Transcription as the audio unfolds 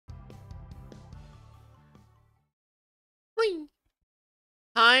Hi.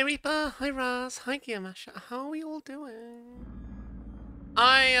 Hi, Reaper. Hi, Raz. Hi, Kiamasha. How are we all doing?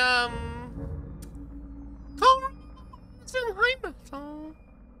 Oh, hi, Metal.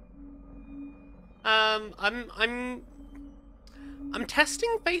 I'm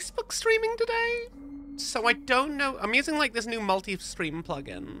testing Facebook streaming today, so I don't know. I'm using like this new multi-stream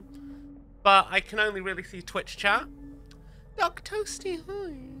plugin, but I can only really see Twitch chat. Doc Toasty,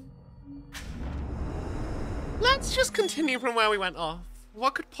 hi. Let's just continue from where we went off.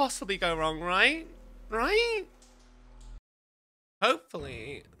 What could possibly go wrong, right? Right?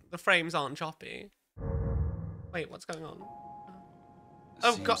 Hopefully, the frames aren't choppy. Wait, what's going on?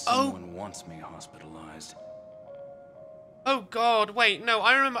 Oh god! Someone wants me hospitalized. Oh god! Wait, no.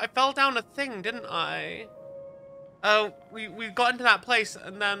 I remember I fell down a thing, didn't I? Oh, we got into that place,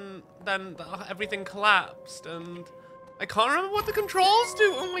 and then everything collapsed, and I can't remember what the controls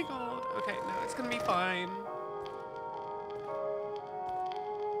do. Oh my god. Okay, no, it's gonna be fine.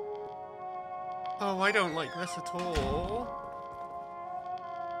 Oh, I don't like this at all.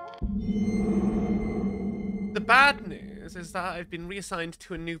 The bad news is that I've been reassigned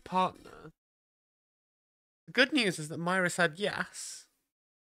to a new partner. The good news is that Myra said yes.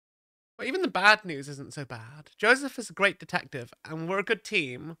 But even the bad news isn't so bad. Joseph is a great detective, and we're a good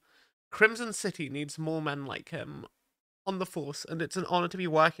team. Crimson City needs more men like him on the force, and it's an honor to be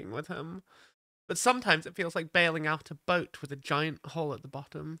working with him. But sometimes it feels like bailing out a boat with a giant hole at the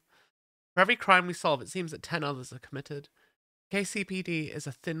bottom. For every crime we solve, it seems that 10 others are committed. KCPD is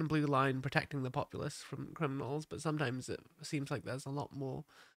a thin blue line protecting the populace from criminals, but sometimes it seems like there's a lot more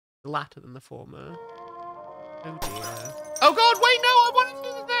the latter than the former. Oh dear. Oh god, wait, no, I wanted to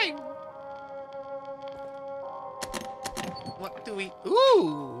do the thing! What do we...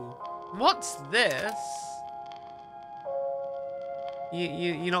 Ooh! What's this?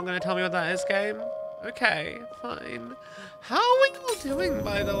 You're not going to tell me what that is, game? Okay, fine. How are we all doing,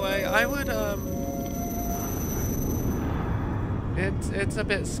 by the way? I would, It's a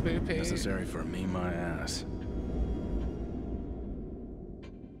bit spoopy. Necessary for me, my ass.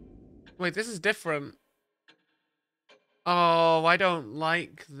 Wait, this is different. Oh, I don't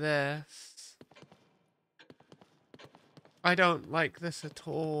like this. I don't like this at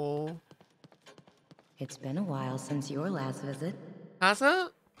all. It's been a while since your last visit. Has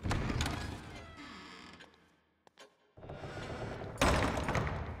it?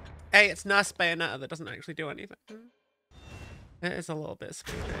 Hey, it's Nurse Bayonetta that doesn't actually do anything. It is a little bit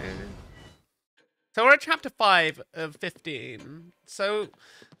spooky. So we're at chapter 5 of 15. So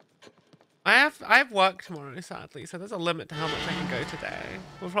I have work tomorrow, sadly, so there's a limit to how much I can go today.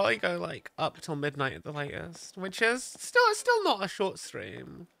 We'll probably go like up till midnight at the latest, which is still not a short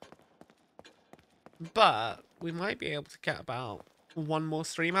stream. But we might be able to get about one more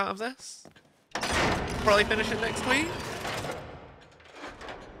stream out of this. Probably finish it next week.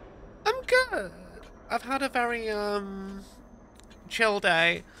 I'm good. I've had a very chill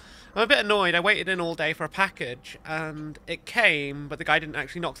day. I'm a bit annoyed. I waited in all day for a package and it came, but the guy didn't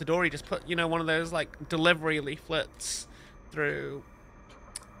actually knock the door. He just put, you know, one of those like delivery leaflets through.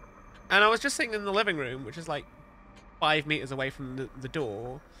 And I was just sitting in the living room, which is like 5 meters away from the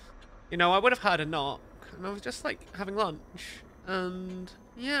door. You know, I would have heard a knock and I was just like having lunch. And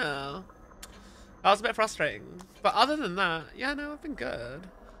yeah, that was a bit frustrating. But other than that, yeah, no, I've been good.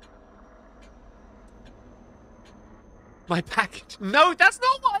 My package. No, that's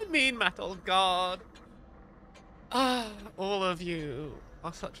not what I mean, Metal. God. Ah, all of you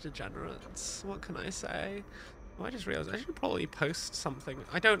are such degenerates. What can I say? Oh, I just realized I should probably post something.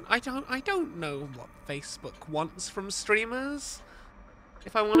 I don't know what Facebook wants from streamers.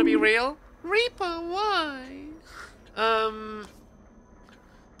 If I want to be real. Reaper, why?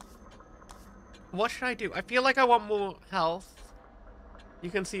 What should I do? I feel like I want more health. You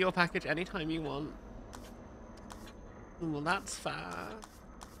can see your package anytime you want. Well, that's fair.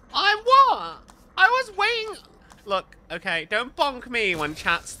 I was waiting. Look, okay, don't bonk me when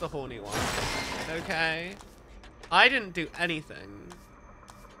chat's the horny one. Okay? I didn't do anything.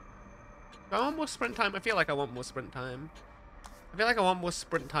 Do I want more sprint time? I feel like I want more sprint time. I feel like I want more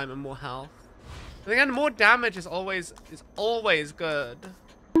sprint time and more health. And again, more damage is always good.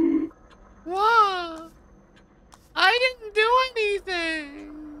 What? I didn't do anything.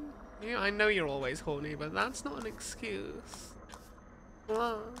 Yeah, I know you're always horny, but that's not an excuse.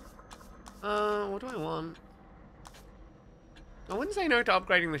 What? What do I want? I wouldn't say no to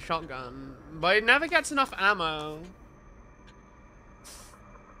upgrading the shotgun, but it never gets enough ammo.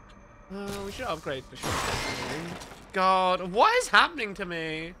 We should upgrade the shotgun. God, what is happening to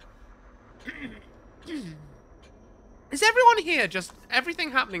me? Is everyone here just,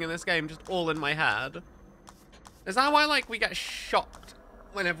 everything happening in this game just all in my head? Is that why, like, we get shocked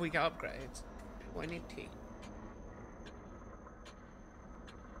whenever we get upgrades? Oh, I need tea.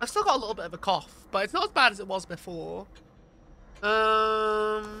 I've still got a little bit of a cough, but it's not as bad as it was before.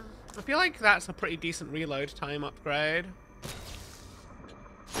 I feel like that's a pretty decent reload time upgrade.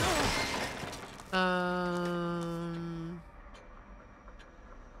 I've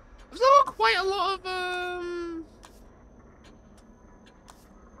still got quite a lot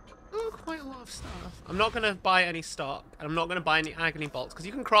of stuff. I'm not gonna buy any stock, and I'm not gonna buy any agony bolts because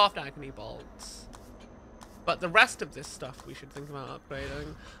you can craft agony bolts. But the rest of this stuff we should think about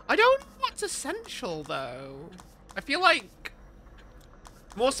upgrading. I don't know what's essential though. I feel like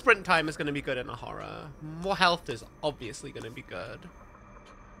more sprint time is gonna be good in a horror. More health is obviously gonna be good.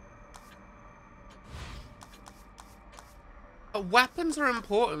 But weapons are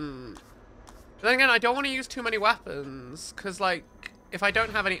important. But then again, I don't want to use too many weapons, because like, if I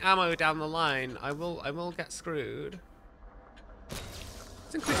don't have any ammo down the line, I will get screwed.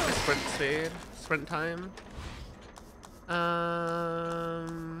 Let's increase my sprint speed, sprint time.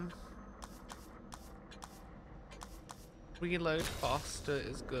 Reload faster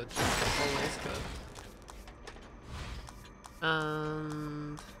is good. Always good.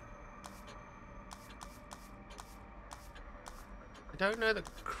 And I don't know the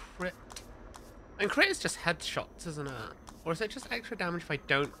crit. And crit is just headshots, isn't it? Or is it just extra damage if I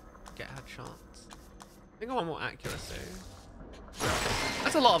don't get headshots? I think I want more accuracy.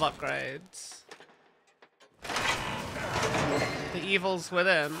 That's a lot of upgrades. The evil's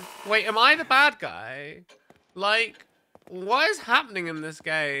within. Wait, am I the bad guy? Like, what is happening in this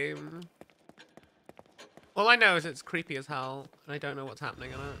game? All I know is it's creepy as hell, and I don't know what's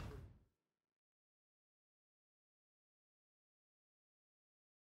happening in it.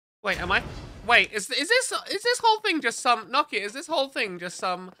 Wait, am I? Wait, is this whole thing just some Nokia? Is this whole thing just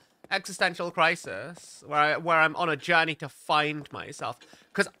some existential crisis where I'm on a journey to find myself?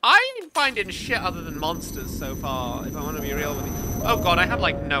 Because I ain't finding shit other than monsters so far. If I want to be real with you. Oh god, I have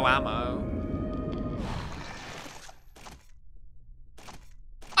like no ammo.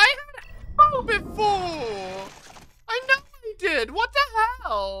 I had ammo before. I know I did. What the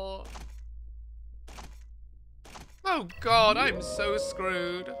hell? Oh god, I'm so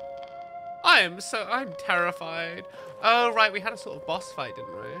screwed. I'm terrified. Oh, right, we had a sort of boss fight,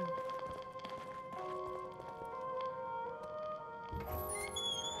 didn't we?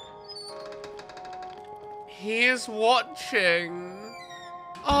 He is watching.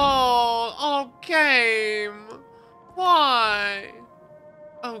 Oh, game. Why?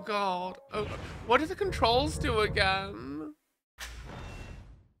 Oh, God. Oh, what do the controls do again?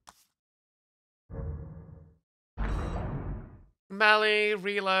 Melee,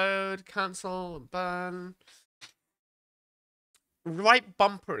 reload, cancel, burn. Right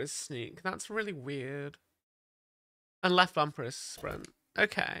bumper is sneak. That's really weird. And left bumper is sprint.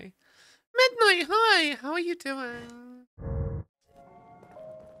 Okay. Midnight, hi! How are you doing?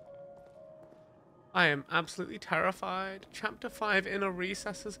 I am absolutely terrified. Chapter 5, Inner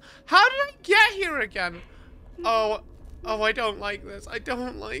Recesses. How did I get here again? Oh, I don't like this. I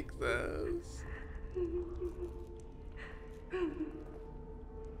don't like this.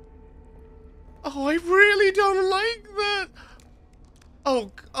 Oh, I really don't like that.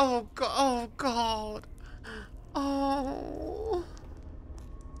 Oh God. Oh.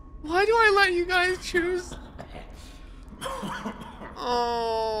 Why do I let you guys choose?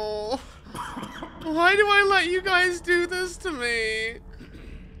 Oh. Why do I let you guys do this to me?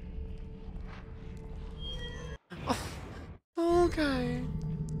 Oh, okay.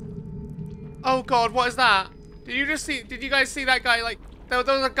 Oh God, what is that? Did you guys see that guy? Like, there was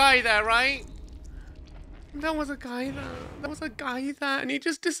a guy there, right? There was a guy there. There was a guy there, and he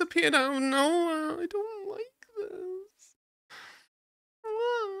just disappeared out of nowhere. I don't like this.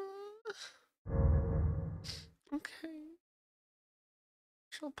 Okay.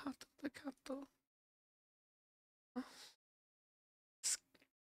 Shall pat the cattle.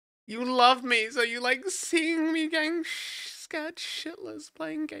 You love me, so you like seeing me getting scared shitless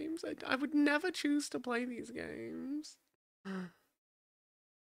playing games. I would never choose to play these games.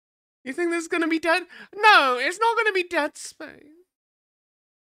 You think this is gonna be dead? No, it's not gonna be Dead Space.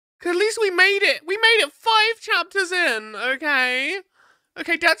 Cause at least we made it. We made it 5 chapters in, okay?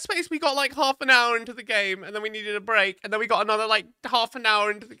 Okay, Dead Space, we got like half an hour into the game, and then we needed a break, and then we got another like half an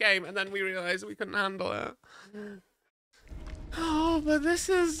hour into the game, and then we realized we couldn't handle it. Oh, but this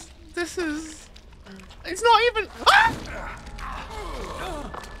is, it's not even, ah!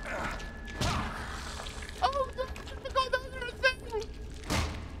 Oh, I forgot that was a thing.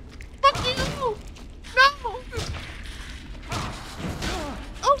 Fuck you! No!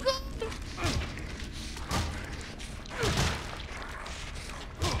 Oh God!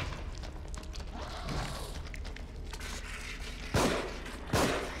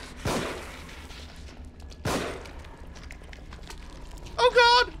 Oh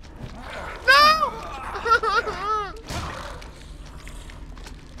God! No!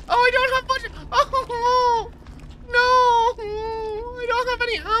 Oh, I don't have much. Oh no! I don't have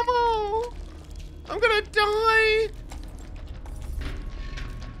any ammo. I'm gonna die.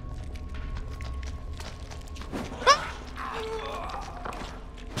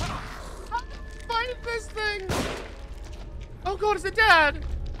 Fight this thing. Oh God, is it dead?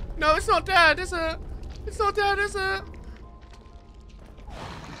 No, it's not dead, is it? It's not dead, is it?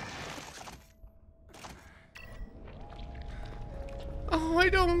 Oh, I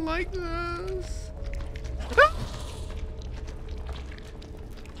don't like this.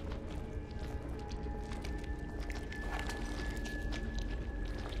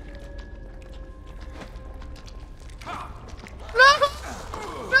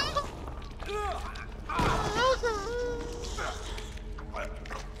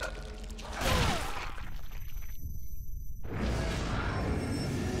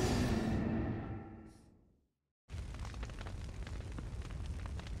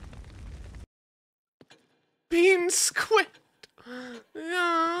 Bean squid.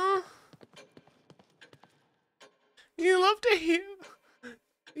 Yeah. You love to hear.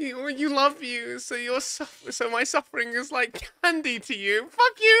 You love you, so so my suffering is like candy to you.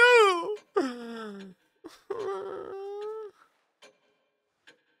 Fuck you.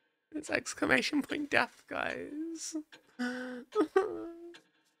 It's exclamation point death, guys. That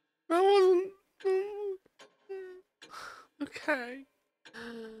wasn't. Okay.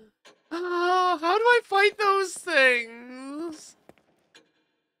 Oh, how do I fight those things?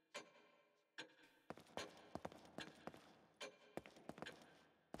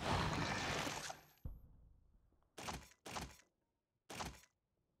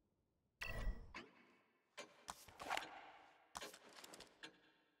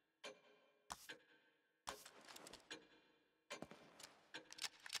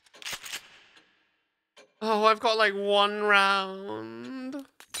 Oh, I've got like 1 round.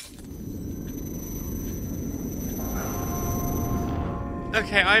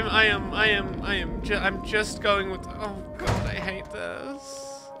 Okay, I'm just going with. Oh God, I hate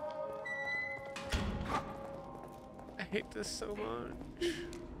this. I hate this so much.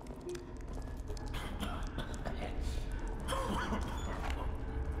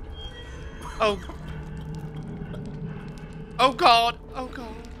 Oh. Oh God. Oh God.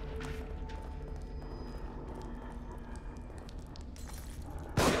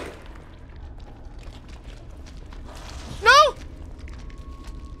 No!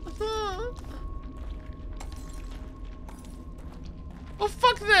 Oh,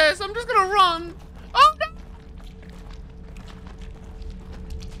 fuck this. I'm just gonna run. Oh, no!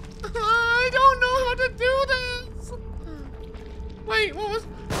 I don't know how to do this. Wait, what was...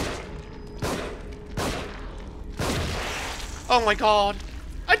 Oh my God.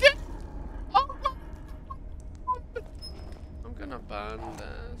 I did... Oh, God. I'm gonna burn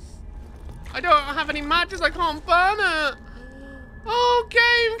this. I don't have any matches. I can't burn it. Oh,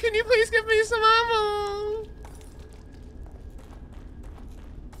 game, can you please give me some ammo?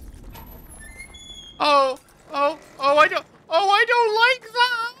 I don't like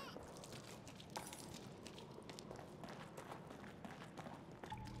that.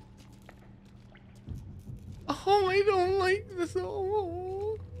 Oh, I don't like this at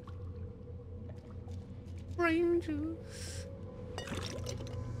all. Brain juice.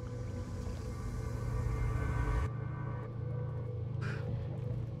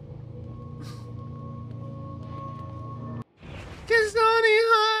 Kistani,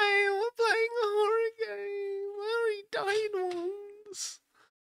 hi! We're playing a horror game. I already died once.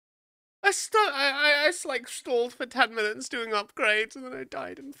 I like stalled for 10 minutes doing upgrades and then I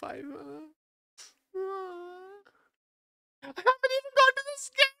died in 5 minutes. I haven't even gone to the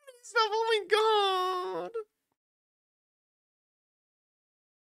scary stuff. Oh my God.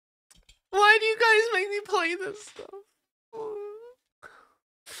 Why do you guys make me play this stuff?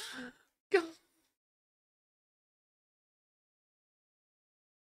 God.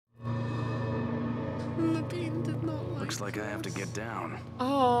 The bean did not like Looks like I have to this. get down.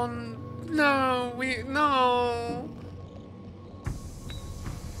 Oh no, no.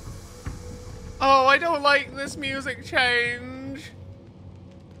 Oh, I don't like this music change.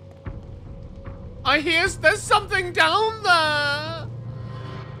 There's something down there.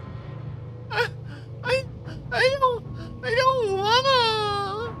 I don't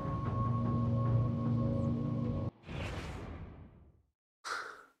wanna.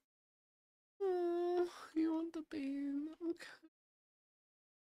 Oh, you want the bean? Okay.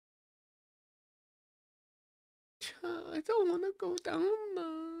 I don't wanna go down there.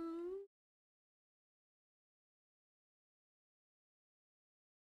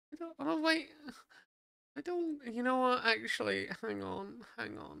 don't. Oh wait. I don't. You know what? Actually, hang on.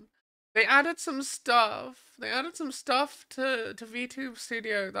 They added some stuff. They added some stuff to VTube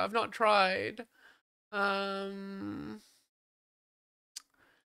Studio that I've not tried. They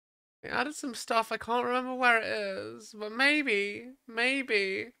added some stuff. I can't remember where it is, but maybe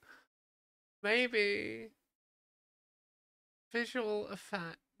visual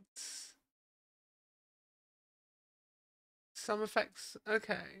effects. Some effects.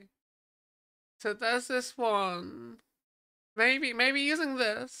 Okay. So there's this one. Maybe using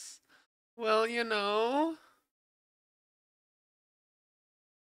this will, you know.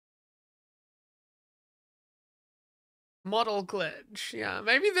 Model glitch. Yeah,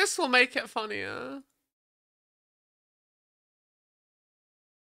 maybe this will make it funnier.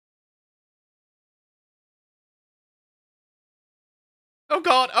 Oh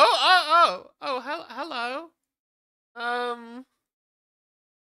god. Oh, hello.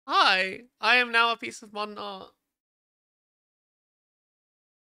 Hi. I am now a piece of modern art.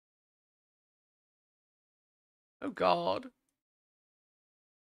 Oh god.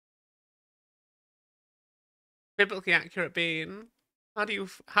 Biblically accurate bean. How do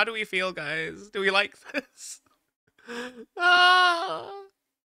we feel, guys? Do we like this? Ah.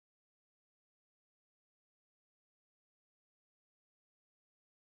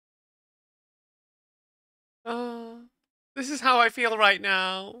 This is how I feel right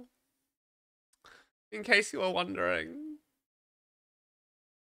now. In case you were wondering.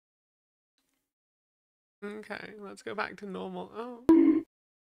 Okay, let's go back to normal. Oh.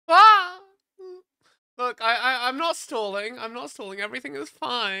 Ah! Look, I'm not stalling. I'm not stalling. Everything is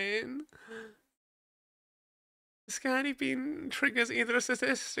fine. The Scaredy Bean triggers either a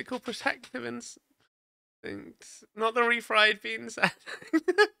statistical protective instinct, not the refried bean setting.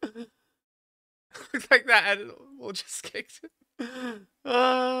 Looks like that edit will just kicked it.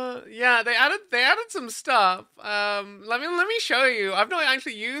 Yeah, they added some stuff. Let me show you. I've not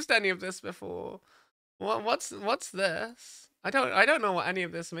actually used any of this before. What's this? I don't know what any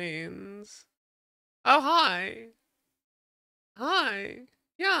of this means. Oh, hi. Hi.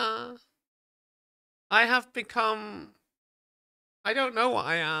 Yeah. I have become... I don't know what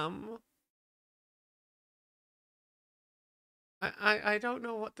I am. I don't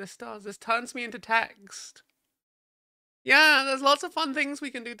know what this does. This turns me into text. Yeah, there's lots of fun things we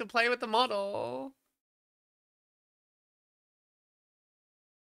can do to play with the model.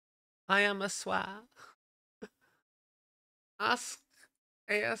 I am a swag. Ask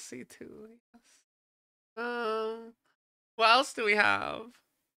ASC2, yes. What else do we have?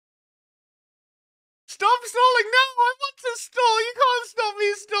 Stop stalling! No, I want to stall! You can't stop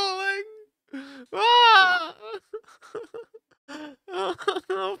me stalling! Ah!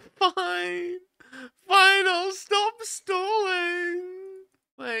 Oh, fine. Fine, I'll stop stalling.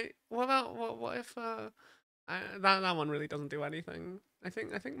 Wait, what about what if that one really doesn't do anything? I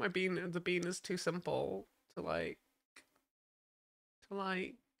think the bean is too simple to like.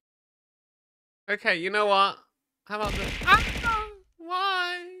 Okay, you know what? How about this? Ah!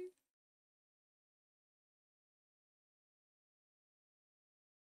 Why?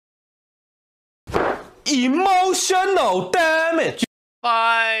 Emotional damage.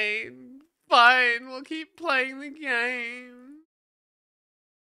 Fine, we'll keep playing the game.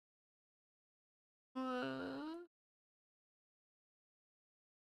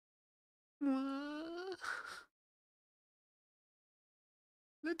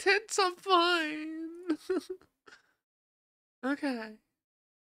 The tits are fine. Okay.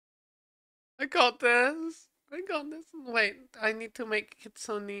 I got this. Wait, I need to make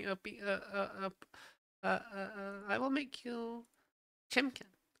Kitsune I will make you Chimkin.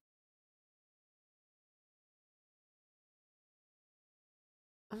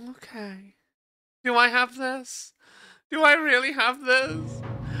 Okay. Do I have this? Do I really have this?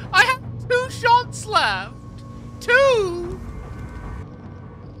 I have 2 shots left. 2!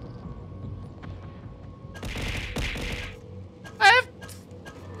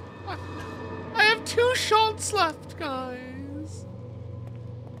 I have 2 shots left, guys.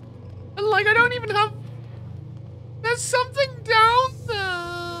 And like, I don't even have... There's something down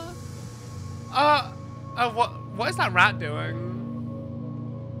there. What is that rat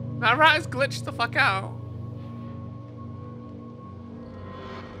doing? That rat has glitched the fuck out.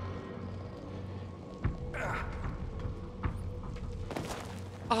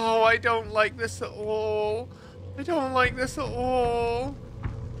 Oh, I don't like this at all. I don't like this at all.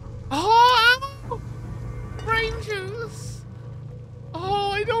 Oh, ammo! Brain juice.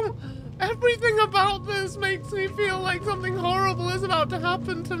 Oh, I don't... Everything about this makes me feel like something horrible is about to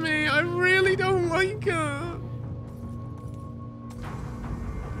happen to me. I really don't like it.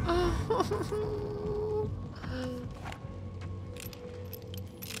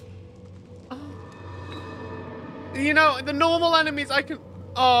 You know, the normal enemies I can...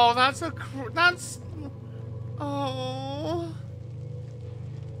 Oh, that's a... That's... Oh...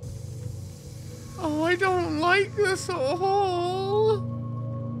 Oh, I don't like this at all.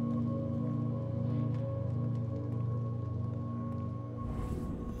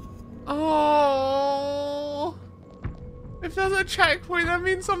 Oh... If there's a checkpoint, that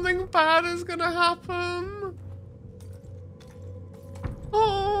means something bad is gonna happen.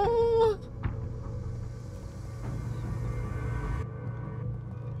 Oh...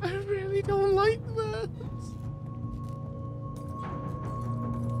 I really don't like this.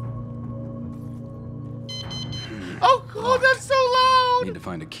 Oh god, that's so loud! Need to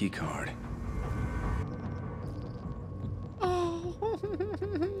find a key card. Oh.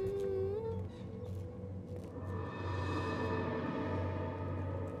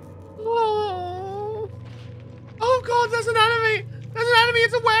 Oh. Oh god, there's an enemy! There's an enemy,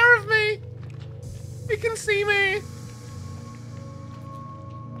 it's aware of me! It can see me!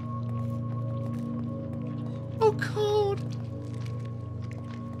 Oh god!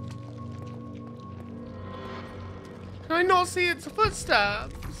 Can I not see its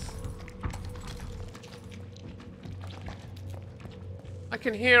footsteps? I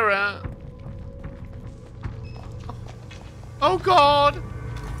can hear it. Oh god!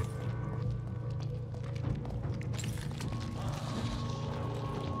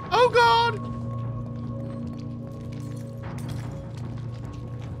 Oh god!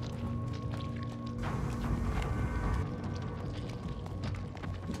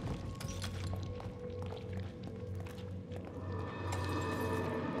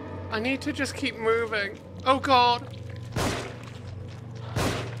 I need to just keep moving. Oh god.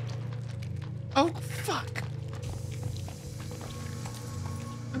 Oh fuck.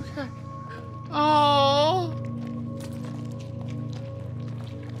 Okay. Oh.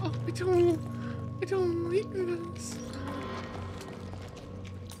 Oh, I don't like this.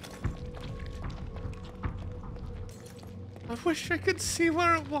 I wish I could see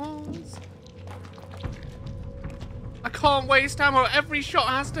where it was. I can't waste ammo. Every shot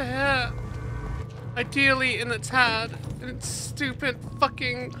has to hit. Ideally in its head. In its stupid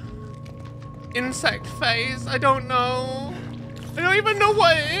fucking insect face. I don't know. I don't even know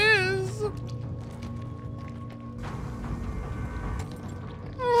what it is.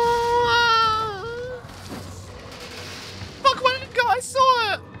 Fuck, where did it go? I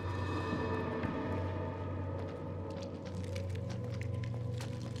saw it.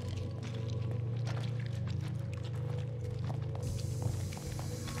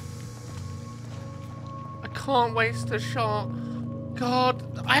 Can't waste a shot. God,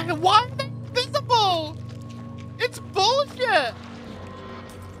 why are they invisible? It's bullshit.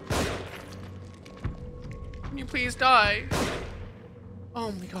 Can you please die?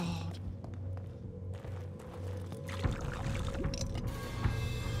 Oh my god.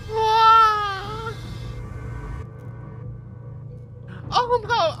 Ah!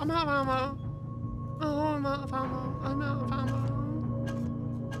 Oh, I'm out of ammo. Oh, I'm out of ammo. I'm out of ammo.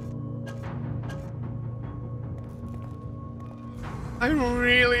 I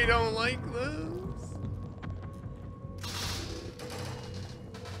really don't like this.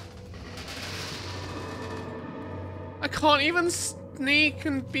 I can't even sneak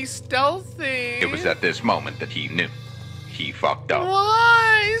and be stealthy. It was at this moment that he knew. He fucked up.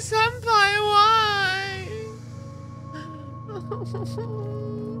 Why, Senpai, why?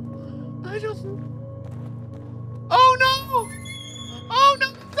 I don't... Oh no! Oh no!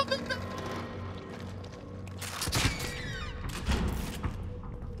 Something...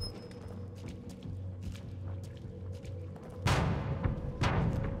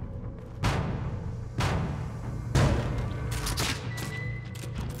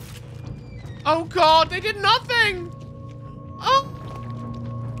 Oh god, they did nothing! Oh!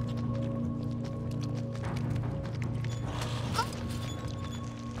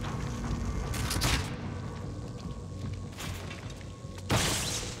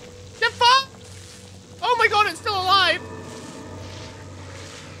 Get fucked! Oh my god, it's still alive!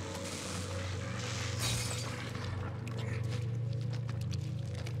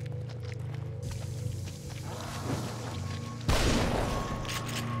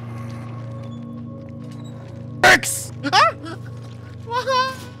 Ah!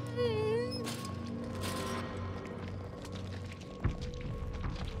 Why?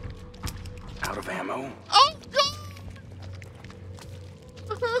 Out of ammo. Oh god!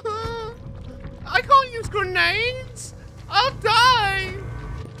 I can't use grenades! I'll die!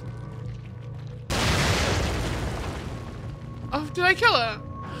 Oh, did I kill her?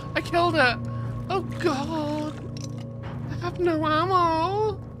 I killed it. Oh god. I have no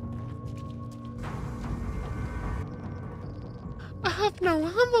ammo. I have no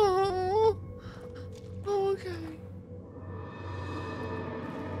ammo. Oh, okay.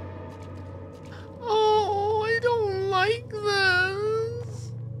 Oh, I don't like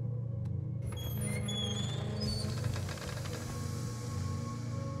this.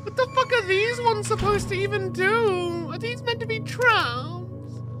 What the fuck are these ones supposed to even do? Are these meant to be traps?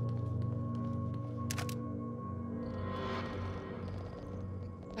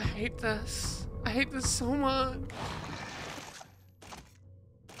 I hate this. I hate this so much.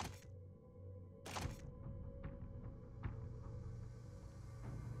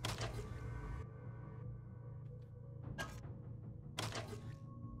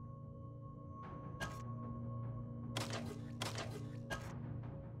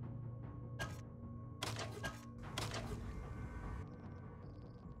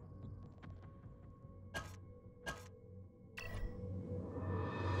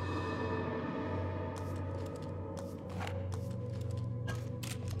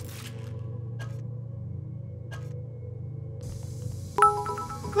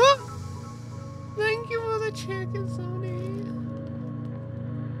 Thank you for the chicken, Sony.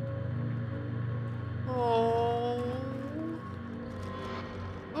 Oh.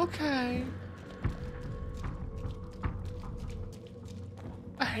 Okay.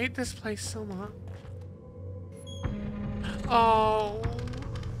 I hate this place so much. Oh.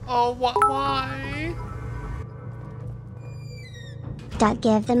 Oh, what? Why? Don't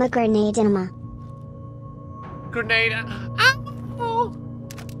give them a grenade enema. Grenade. Ow!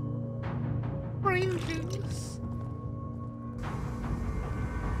 Brain juice.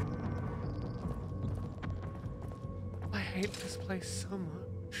 I hate this place so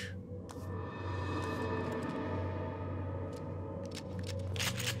much.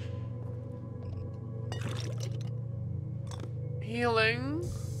 Healing.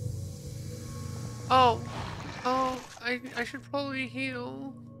 Oh. Oh, I should probably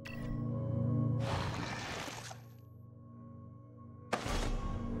heal.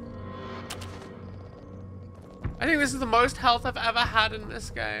 I think this is the most health I've ever had in this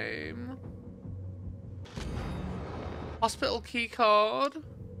game. Hospital key card.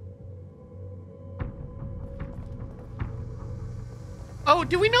 Oh,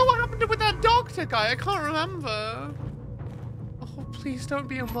 do we know what happened with that doctor guy? I can't remember. Oh, please don't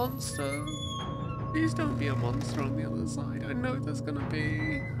be a monster. Please don't be a monster on the other side. I know there's gonna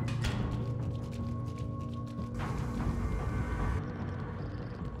be.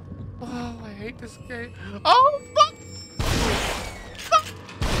 Oh, I hate this game. Oh, fuck! Fuck!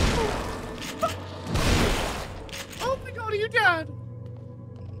 Fuck! Oh my god, are you dead?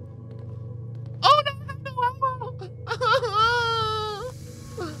 Oh no, I have no ammo!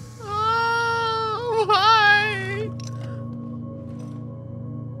 Oh, why?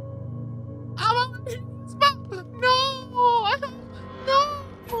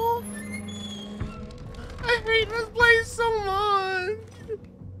 No! I hate this place so much!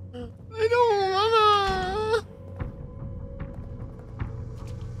 I don't wanna.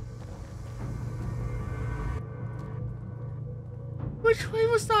 Which way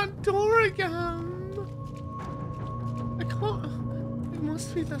was that door again? I can't. It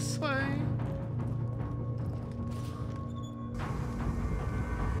must be this way.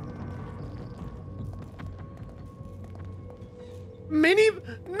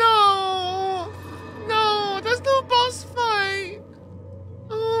 No! No! There's no boss fight!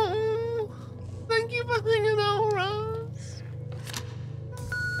 Oh, thank you for hanging out, Russ.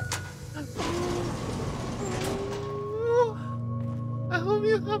 Oh, I hope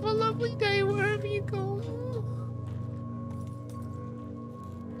you have a lovely day wherever you go.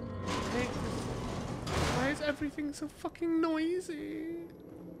 Hey, why is everything so fucking noisy?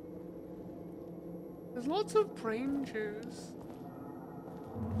 There's lots of brain juice.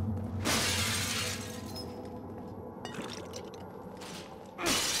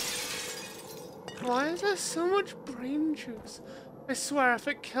 Why is there so much brain juice? I swear if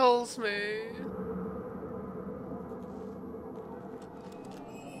it kills me.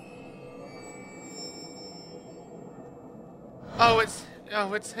 Oh,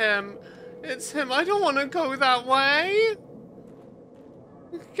 it's him. It's him. I don't want to go that way.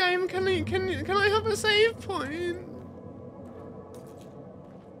 Game, can I have a save point?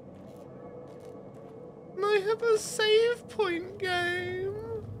 Can I have a save point, game?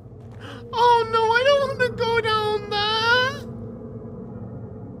 Oh no, I don't want to go down there.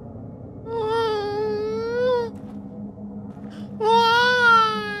 Oh,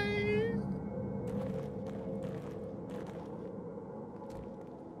 why?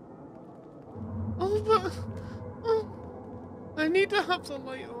 Oh, but... Oh, I need to have the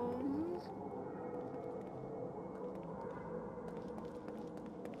light on.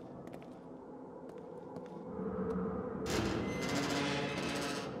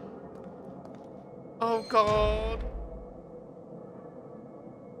 Oh, God.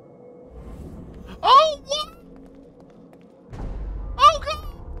 Oh, what? Oh, God.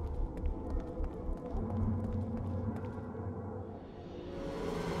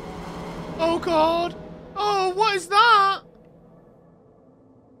 Oh, God. Oh, what is that?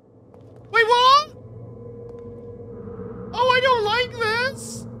 Wait, what? Oh, I don't like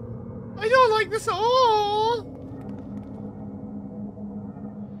this. I don't like this at all.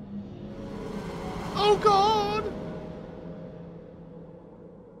 Oh, God.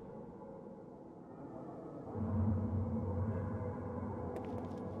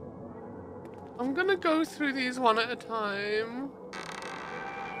 I'm gonna go through these one at a time.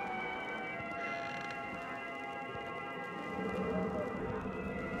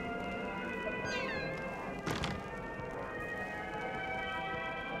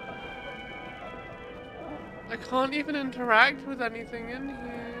 I can't even interact with anything in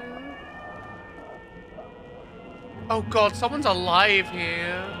here. Oh God, someone's alive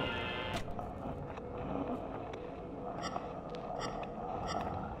here.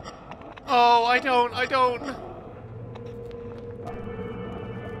 Oh, I don't.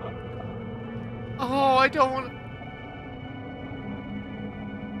 Oh, I don't.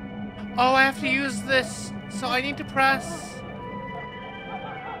 Oh, I have to use this, so I need to press.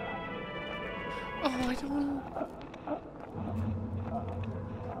 Oh, I don't.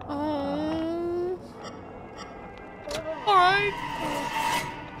 Oh. Alright.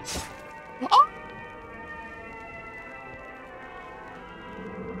 Oh.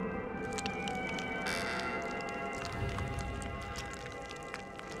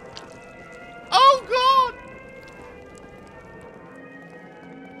 Oh, God.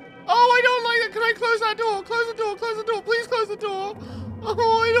 Oh, I don't like that. Can I close that door? Close the door. Close the door. Please close the door.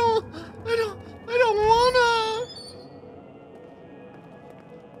 Oh, I don't wanna.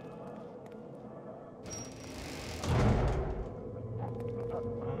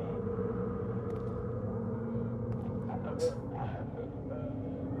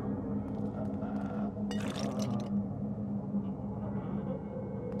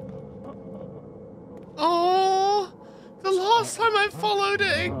 Oh, the last time I followed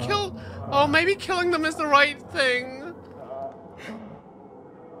it, it killed. Oh, maybe killing them is the right thing.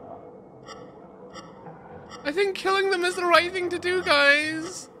 I think killing them is the right thing to do,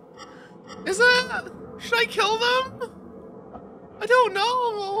 guys. Is it? Should I kill them? I don't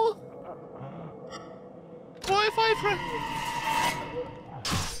know. What if I press?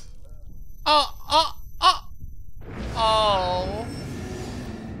 Oh.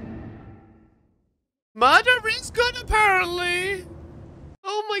 Murder is good, apparently.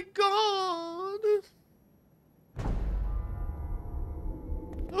 Oh my God.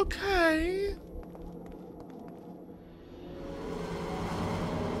 Okay.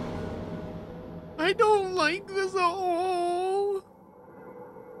 I don't like this at all.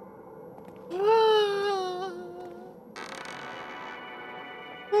 Ah.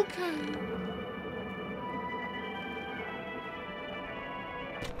 Okay.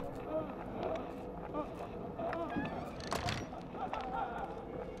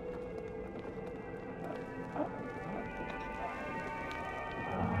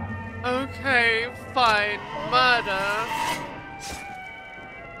 Okay, fine. Murder.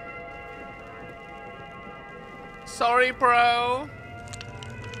 Sorry, bro.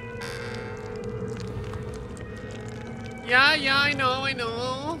 Yeah, I know.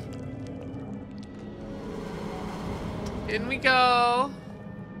 In we go.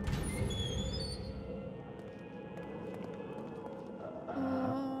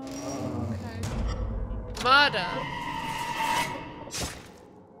 Okay. Murder.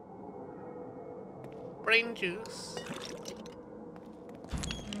 Brain juice.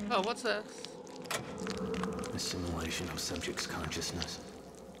 Oh, what's this? Assimilation of subject's consciousness.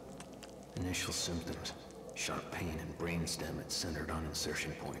 Initial symptoms. Sharp pain and brainstem at centered on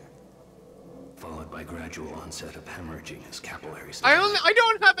insertion point. Followed by gradual onset of hemorrhaging as capillaries. I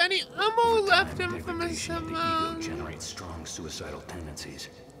don't have any ammo Over left, time, infamous degradation of the man. ego generates strong suicidal tendencies.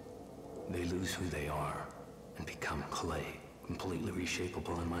 They lose who they are and become clay, completely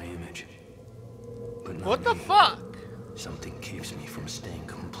reshapeable in my image. But not What the me. fuck? Something keeps me from staying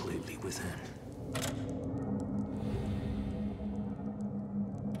completely within.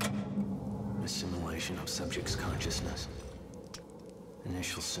 Assimilation of subject's consciousness.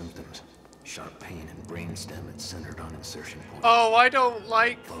 Initial symptoms. Sharp pain and brainstem it's centered on insertion point. Oh, I don't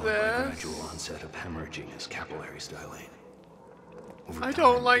like Followed by this. gradual onset of hemorrhaging as capillaries dilate. Over I time,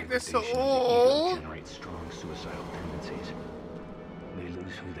 don't like this at degradation of the all. ego generates strong suicidal tendencies. They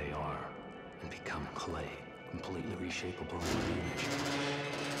lose who they are and become clay, completely reshapeable in the image.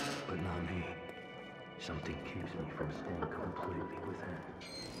 But not me. Something keeps me from staying completely within.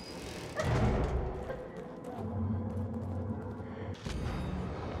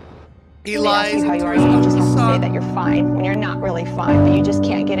 He They ask lies you how you to are, his you own just have to say son. that you're fine when you're not really fine, but you just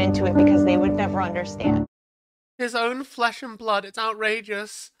can't get into it because they would never understand. His own flesh and blood. It's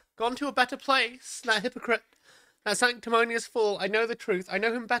outrageous. Gone to a better place. That hypocrite. That sanctimonious fool. I know the truth. I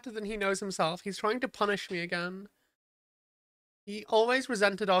know him better than he knows himself. He's trying to punish me again. He always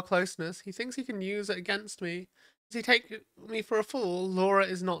resented our closeness. He thinks he can use it against me. Does he take me for a fool? Laura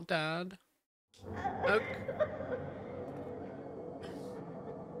is not dead. Okay.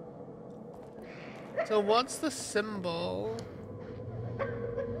 So what's the symbol?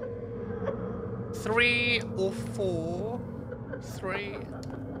 3 or 4? 3.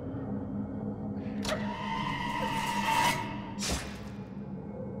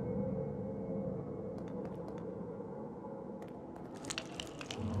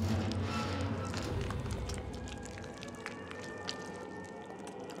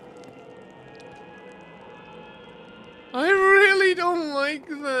 I really don't like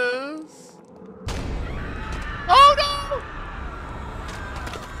this. Oh no!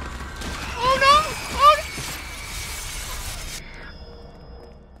 Oh no!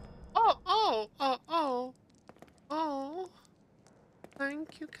 Oh! Oh!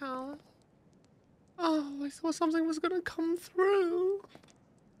 Thank you, Cal. Oh, I thought something was gonna come through.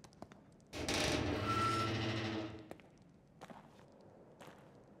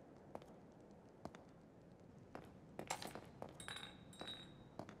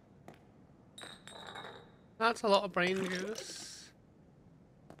 That's a lot of brain juice.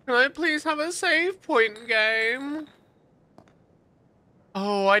 Can I please have a save point game?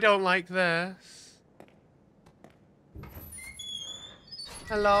 Oh, I don't like this.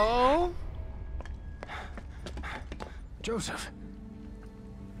 Hello? Joseph.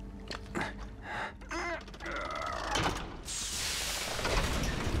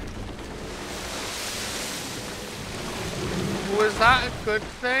 Was that a good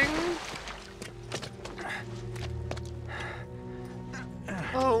thing?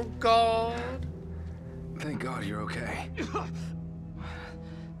 Oh God. Thank God you're okay.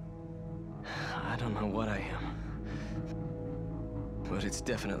 I don't know what I am, but it's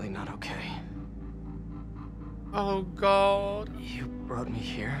definitely not okay. Oh God. You brought me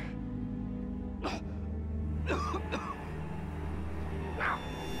here?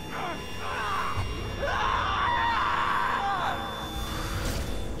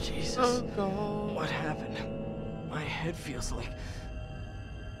 Jesus. Oh God. What happened? My head feels like...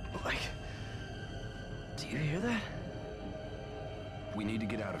 Do you hear that? We need to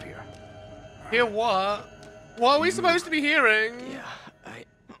get out of here. Hear what? What are we supposed to be hearing? Yeah,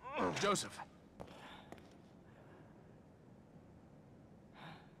 Joseph.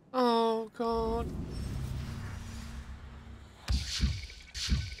 Oh God.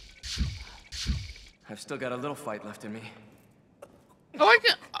 I've still got a little fight left in me. Oh, I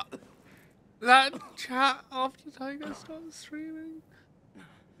get that chat after Tiger starts streaming.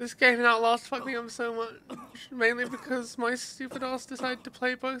 This game and Outlast fucked me up so much, mainly because my stupid ass decided to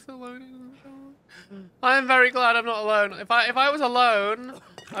play both alone. I am very glad I'm not alone. If I was alone,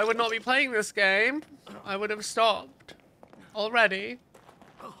 I would not be playing this game. I would have stopped already.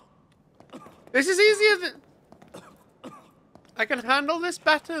 This is easier than... I can handle this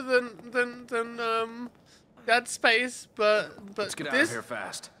better than Dead Space, but Let's get out this of here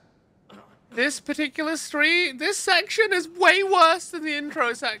fast. this particular street, this section is way worse than the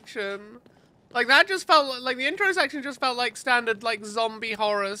intro section. Like that just felt like the intro section just felt like standard like zombie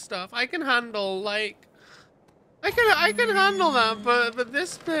horror stuff. I can handle like I can handle that, but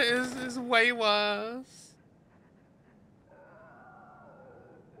this bit is way worse.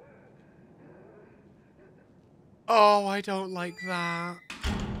 Oh, I don't like that.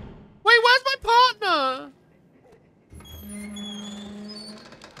 Wait, where's my partner?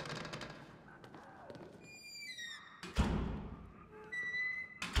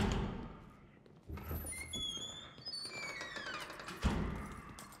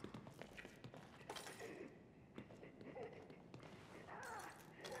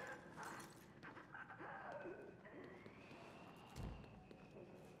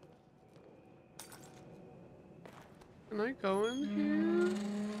 Can I go in here?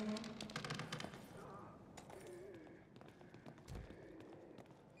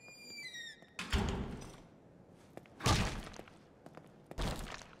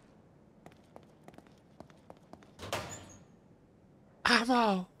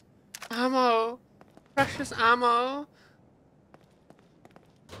 Ammo! Ammo! Precious ammo!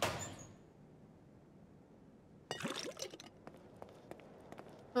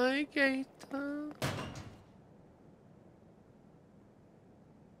 Hi, Gator.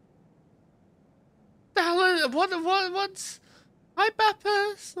 The hell what's... Hi,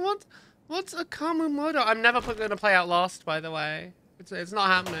 Beppers! What's a Kamumoto? I'm never gonna play Outlast, by the way. It's not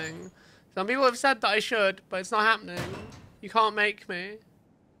happening. Some people have said that I should, but it's not happening. You can't make me.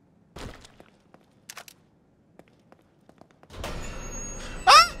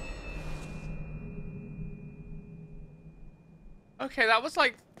 Ah! Okay, that was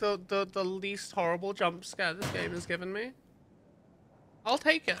like the least horrible jump scare this game has given me. I'll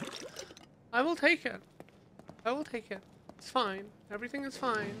take it. I will take it. I will take it. It's fine. Everything is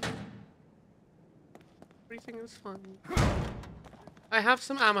fine. Everything is fine. I have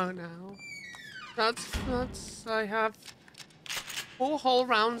some ammo now. I have 4 whole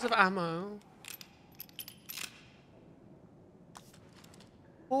rounds of ammo.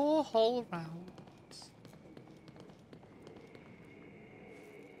 4 whole rounds.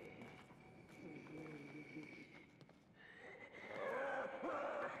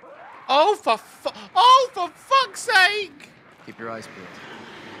 Oh, for fuck's sake! Keep your eyes peeled.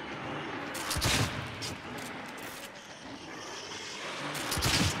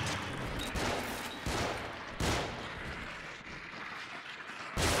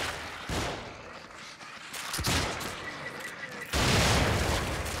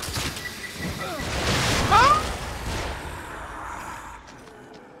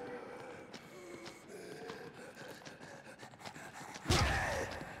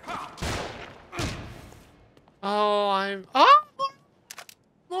 Oh, oh!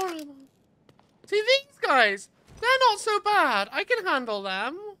 More ammo. See, these guys, they're not so bad. I can handle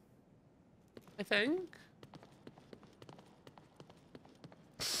them. I think.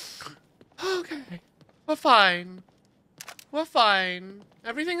 Okay. We're fine. We're fine.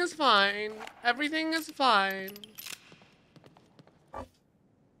 Everything is fine. Everything is fine.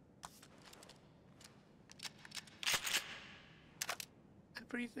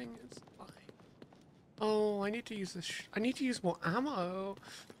 Everything is fine. Oh, I need to use this. I need to use more ammo.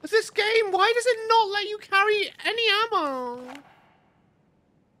 But this game, why does it not let you carry any ammo?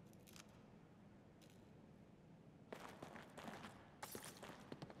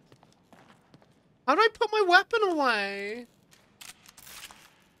 How do I put my weapon away?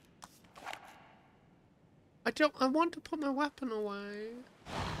 I want to put my weapon away.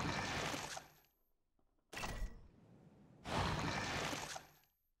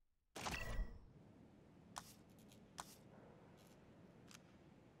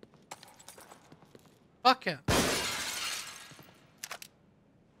 Fuck it.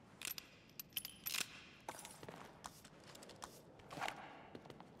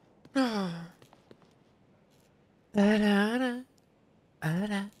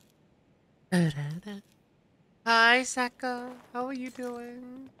 Hi, Saka. How are you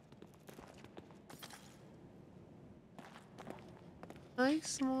doing? Hi,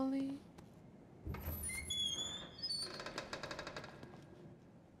 Smalley.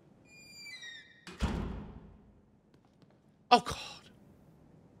 Oh, God.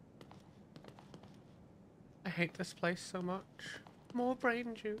 I hate this place so much. More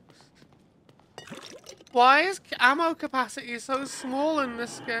brain juice. Why is ammo capacity so small in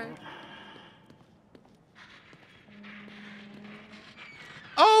this game?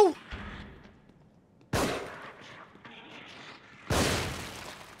 Oh!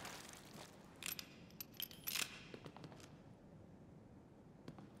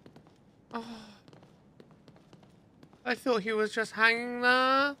 Oh. I thought he was just hanging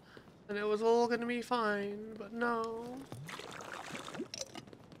there and it was all gonna be fine, but no.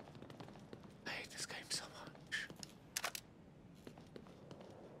 I hate this game so much.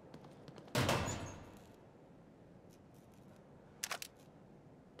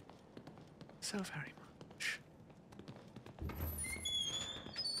 So very much.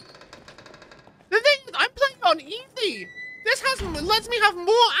 The thing is, I'm playing on easy! This lets me have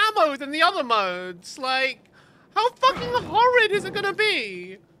more ammo than the other modes. Like, how fucking horrid is it gonna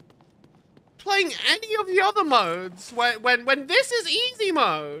be? Playing any of the other modes when this is easy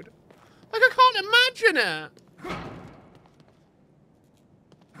mode. Like, I can't imagine it.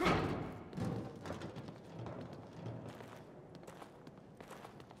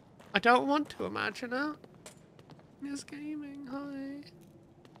 I don't want to imagine it. It's gaming, hi.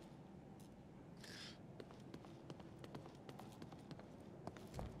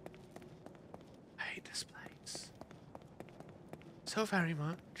 I hate this place so very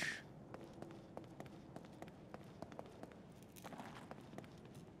much.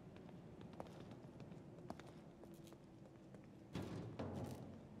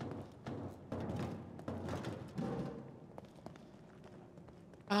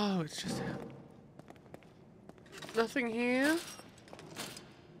 Oh, it's just nothing here.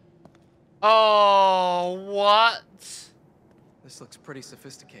 Oh, what? This looks pretty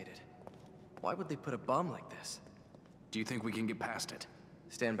sophisticated. Why would they put a bomb like this? Do you think we can get past it?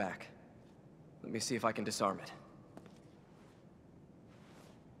 Stand back. Let me see if I can disarm it.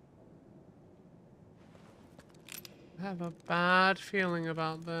 I have a bad feeling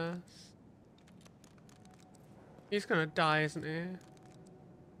about this. He's gonna die, isn't he?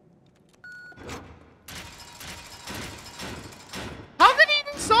 How did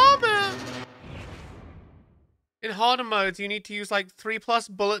he disarm him? In harder modes, you need to use like 3+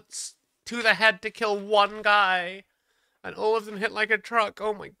 bullets to the head to kill one guy. And all of them hit like a truck.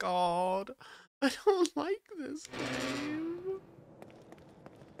 Oh my god. I don't like this game.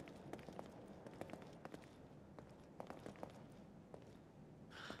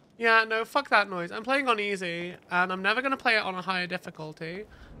 Yeah, no, fuck that noise. I'm playing on easy, and I'm never gonna play it on a higher difficulty.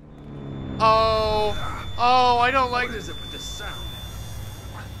 Oh, I don't like What is it with this sound?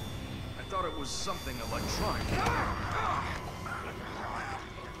 I thought it was something electronic.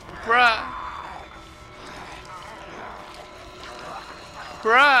 Bruh.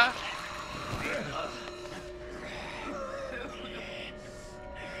 Bruh.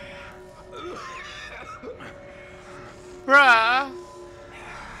 Bruh.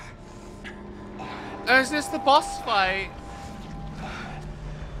 Is this the boss fight?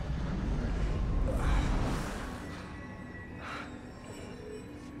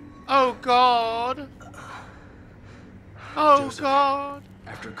 Oh god. Oh Joseph. god.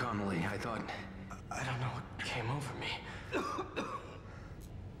 After Connolly, I thought... I don't know what came over me.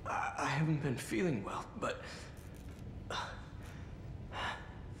 I haven't been feeling well, but...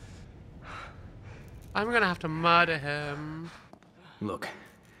 I'm gonna have to murder him. Look,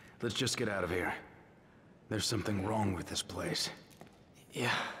 let's just get out of here. There's something wrong with this place.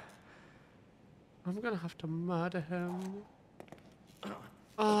 Yeah. I'm gonna have to murder him.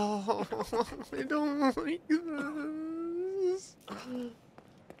 Oh, I don't like this.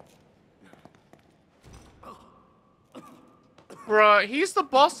 Bruh, he's the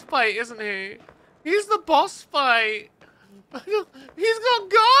boss fight, isn't he? He's the boss fight. He's got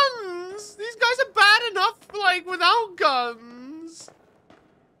guns! These guys are bad enough, like, without guns.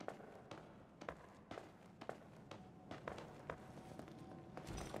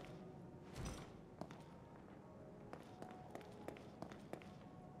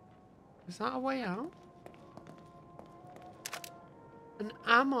 Is that a way out? An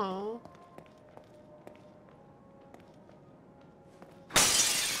ammo?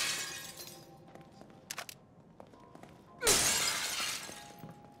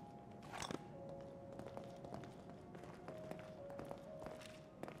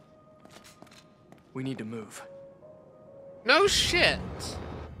 We need to move. No shit.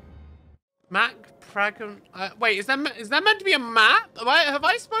 Mac Pragon. Wait, is that meant to be a map? Have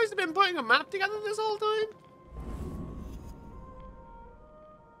I supposed to have been putting a map together this whole time?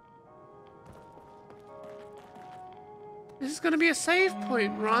 This is gonna be a save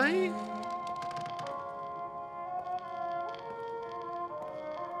point, right?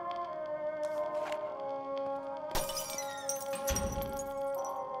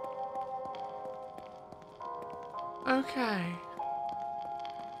 Okay.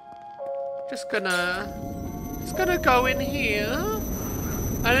 Just gonna go in here,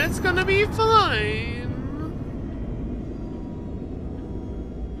 and it's gonna be fine.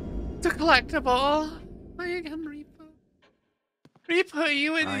 It's a collectible. Hi again, Reaper. Reaper,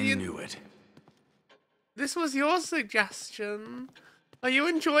 I knew it. This was your suggestion. Are you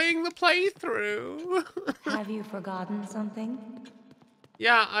enjoying the playthrough? Have you forgotten something?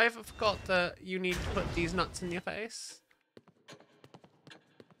 Yeah, I forgot that you need to put these nuts in your face.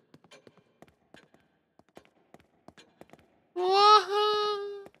 What?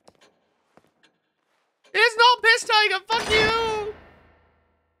 It's not Piss Tiger, fuck you!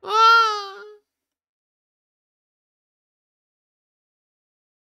 Ah!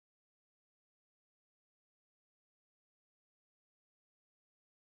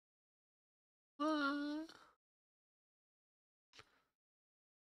 Ah.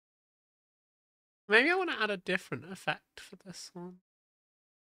 Maybe I want to add a different effect for this one.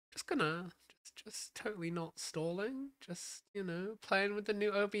 Just gonna just totally not stalling. Just, you know, playing with the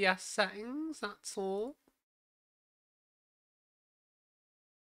new OBS settings, that's all.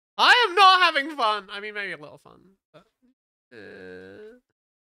 I am not having fun. I mean, maybe a little fun, but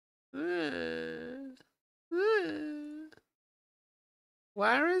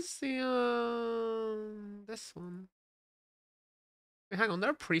where is the this one? Wait, hang on,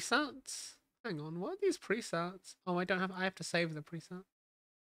 there are presets? Hang on, what are these presets? Oh, I have to save the preset.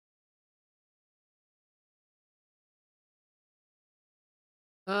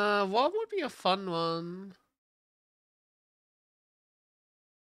 What would be a fun one?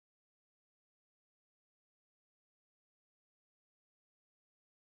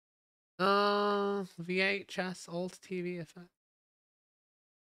 VHS alt TV effect.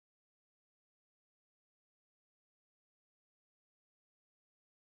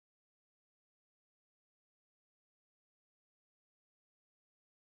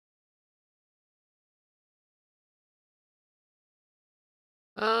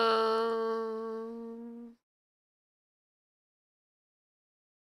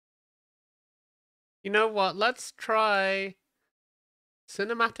 You know what? Let's try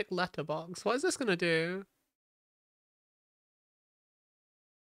cinematic letterbox. What is this gonna do?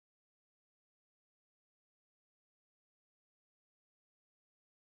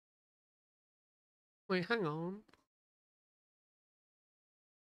 Wait, hang on.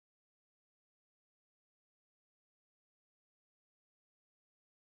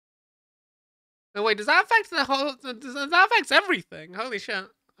 Oh wait, does that affect the whole? That affects everything? Holy shit!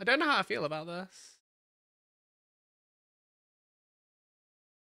 I don't know how I feel about this.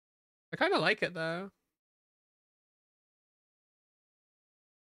 I kind of like it though.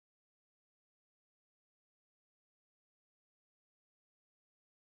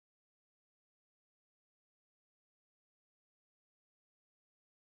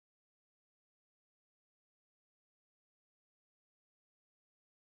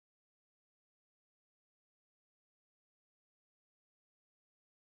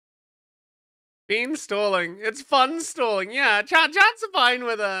 Bean stalling. It's fun stalling. Yeah, chat's fine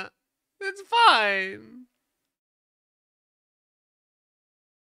with it. It's fine.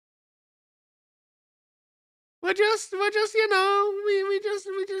 We're just, you know, we just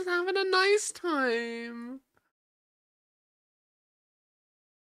having a nice time.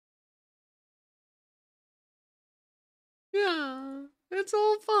 Yeah, it's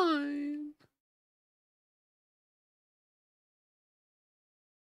all fine.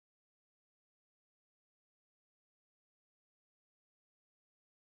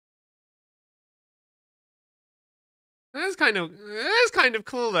 It's kind of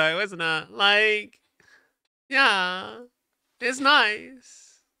cool though, isn't it? Like, yeah, it's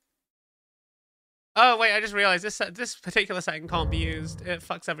nice. Oh wait, I just realized this particular setting can't be used. It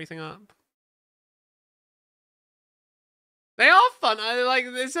fucks everything up. They are fun. I like.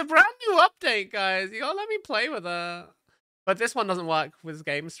 It's a brand new update, guys. You gotta let me play with it. But this one doesn't work with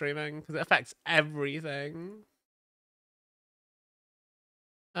game streaming because it affects everything.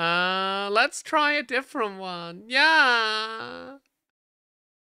 Let's try a different one. Yeah.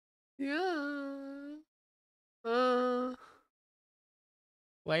 Yeah.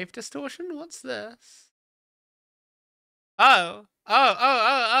 Wave distortion? What's this? Oh.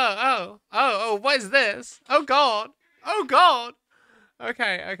 Oh, what is this? Oh god. Oh god.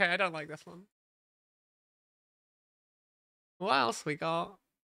 Okay, I don't like this one. What else we got?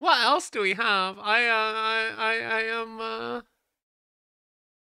 What else do we have? I am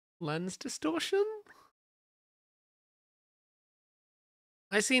lens distortion?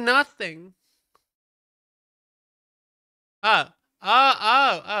 I see nothing. Oh.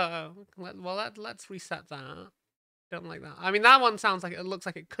 Well, let's reset that. Don't like that. I mean, that one sounds like it looks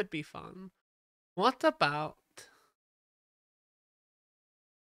like it could be fun. What about?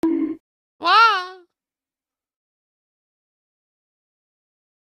 Wow.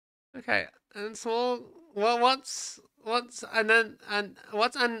 Okay, and so well, what's what's an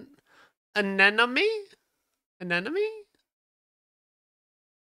anemone? Anemone?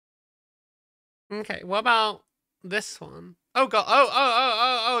 Okay, what about this one? Oh god!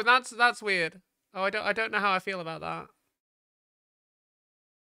 Oh! That's weird. Oh, I don't know how I feel about that.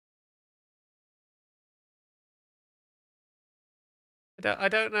 I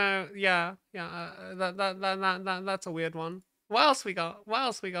don't know. Yeah. That's a weird one. What else we got? What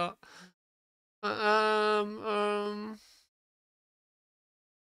else we got?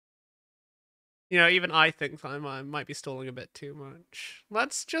 You know, even I think I might be stalling a bit too much.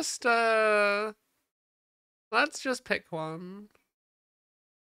 Let's just pick one.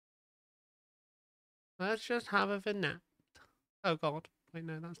 Let's just have a vignette. Oh god. Wait,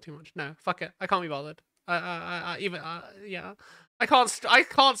 no, that's too much. No, fuck it. I can't be bothered. Yeah. I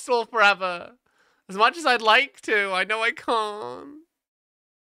can't stall forever. As much as I'd like to, I know I can't.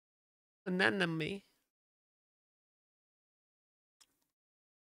 Anemone.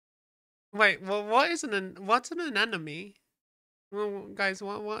 Wait, well, what's an anemone? Well, guys,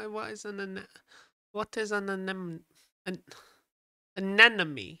 what is what is an anemone? An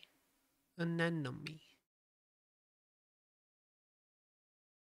anemone. Anemone.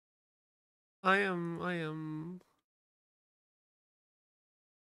 I am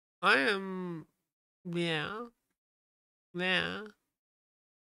I am... Yeah. Yeah.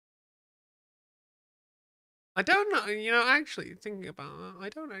 I don't know, you know, actually, thinking about it, I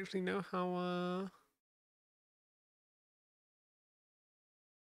don't actually know how, huh.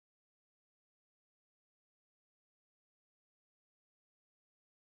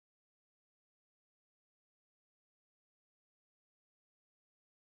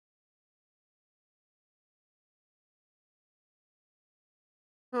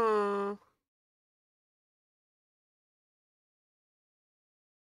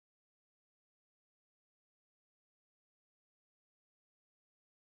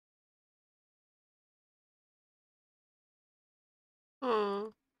 Huh.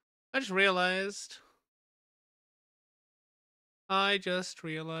 I just realized. I just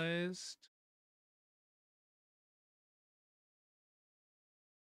realized.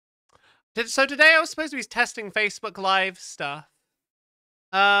 So today I was supposed to be testing Facebook Live stuff.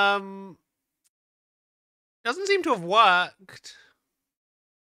 Doesn't seem to have worked.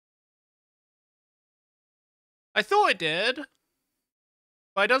 I thought it did,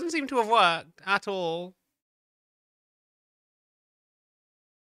 but it doesn't seem to have worked at all.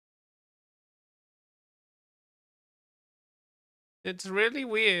 It's really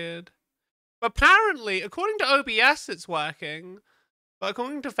weird. But apparently, according to OBS, it's working. But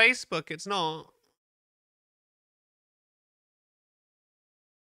according to Facebook, it's not.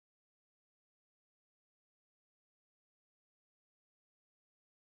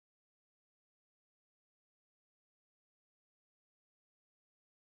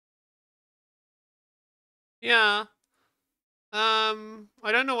 Yeah. I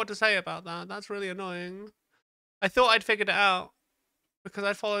don't know what to say about that. That's really annoying. I thought I'd figured it out.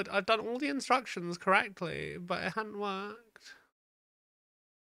 Because I'd done all the instructions correctly, but it hadn't worked.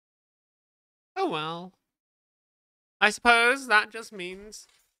 Oh well. I suppose that just means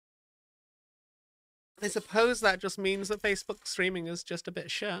that Facebook streaming is just a bit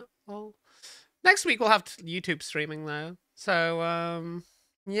shit. Well, next week we'll have YouTube streaming though. So,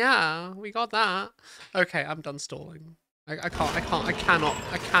 yeah, we got that. Okay, I'm done stalling. I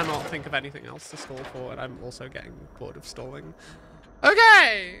cannot think of anything else to stall for, and I'm also getting bored of stalling.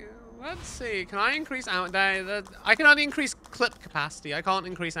 Okay, let's see. Can I increase out there? I can only increase clip capacity. I can't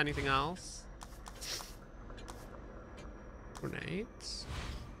increase anything else. Grenades.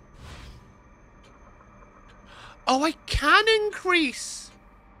 Oh, I can increase.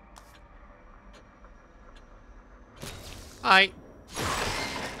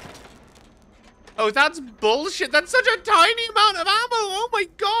 Oh, that's bullshit. That's such a tiny amount of ammo. Oh my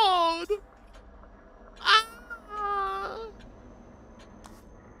god. Ah.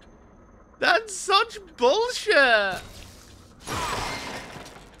 That's such bullshit.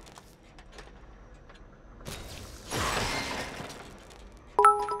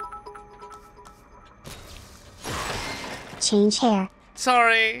 Change hair.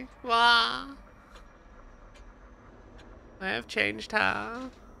 Sorry. Wah. I have changed hair.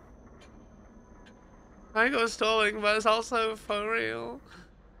 I go stalling, but it's also for real.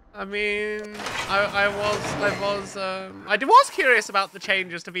 I mean, I was curious about the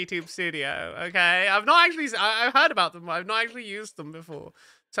changes to VTube Studio. Okay, I've not actually, I've heard about them, but I've not actually used them before.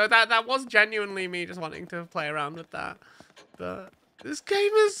 So that was genuinely me just wanting to play around with that. But this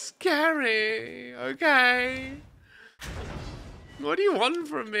game is scary. Okay. What do you want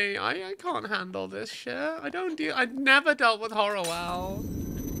from me? I can't handle this shit. I've never dealt with horror well.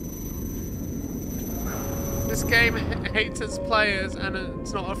 This game hates its players and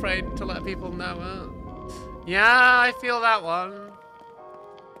it's not afraid to let people know it. Yeah, I feel that one.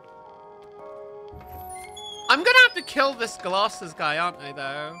 I'm gonna have to kill this Colossus guy, aren't I,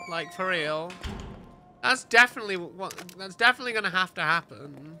 though? Like, for real. That's definitely gonna have to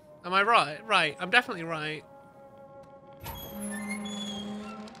happen. Am I right? Right, I'm definitely right.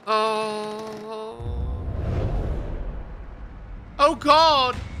 Oh. Oh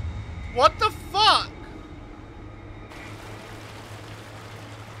god! What the fuck?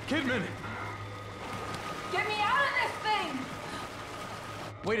 Kidman! Get me out of this thing!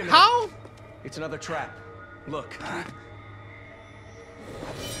 Wait a minute. How? It's another trap. Look.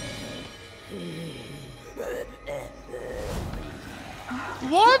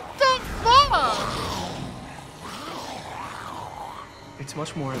 What the fuck? It's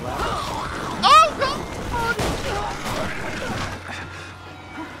much more elaborate. Oh god!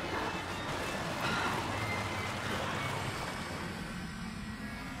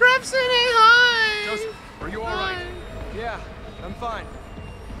 Rhapsody, hi! Joseph, are you alright? Yeah, I'm fine.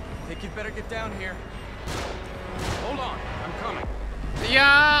 I think you'd better get down here. Hold on, I'm coming.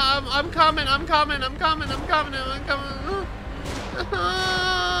 Yeah, I'm coming.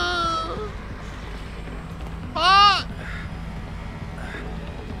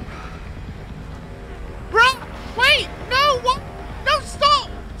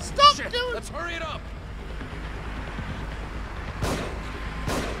 let's hurry it up!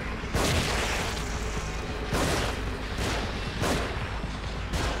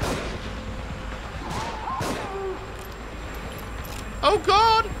 Oh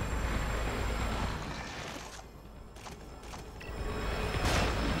God!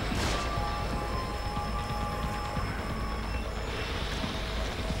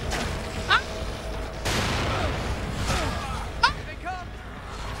 Here they come!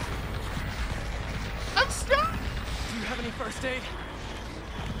 I'm stuck! Do you have any first aid?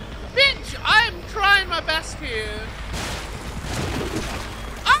 Bitch, I'm trying my best here.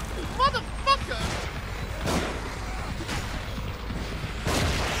 Ah, motherfucker!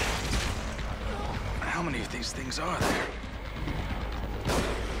 How many of these things are there?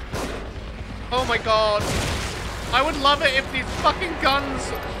 Oh my God. I would love it if these fucking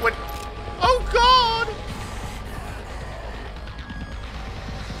guns would... Oh God!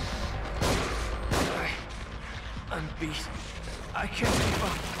 I'm beat. I can't keep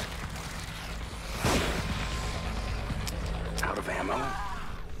up. Out of ammo.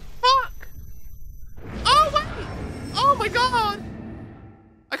 Fuck! Oh wait! Oh my God!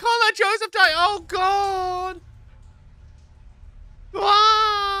 I can't let Joseph die! Oh God!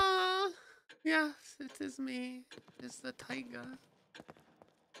 Ah! Yes, it is me. It's the tiger.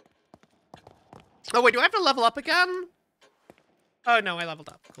 Oh wait, do I have to level up again? Oh no, I leveled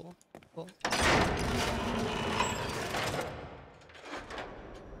up. Cool. Cool.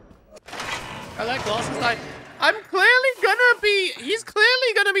 I like glasses. Like, I'm clearly gonna be. He's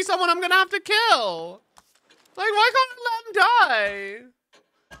clearly gonna be someone I'm gonna have to kill. Like, why can't I let him die?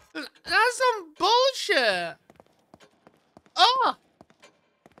 That's some bullshit. Oh.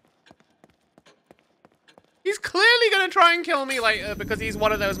 He's clearly gonna try and kill me later because he's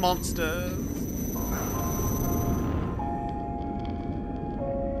one of those monsters.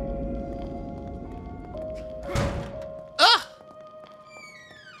 Ugh!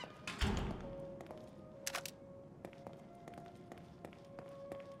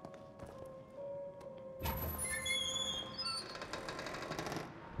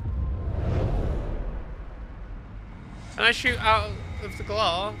 Can I shoot out of the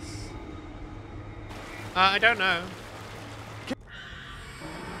glass? I don't know.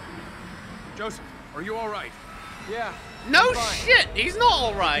 Joseph, are you all right? Yeah. No I'm fine. shit! He's not You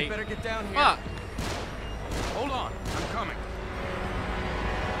alright! better get down here. Fuck. Hold on, I'm coming.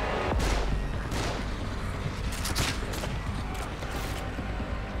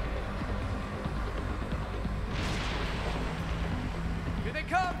 Here they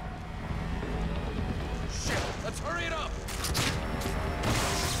come! Shit, let's hurry it up!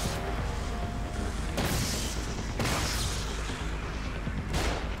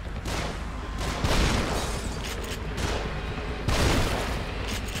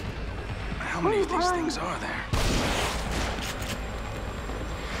 How many of these things are there?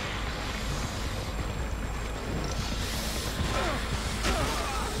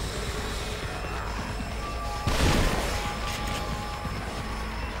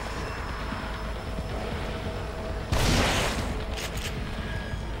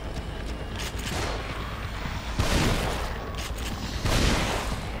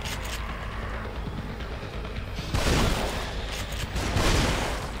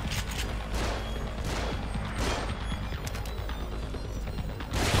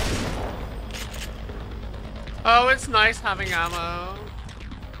 Oh, it's nice having ammo.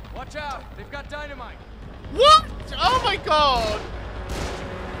 Watch out! They've got dynamite! What? Oh my God!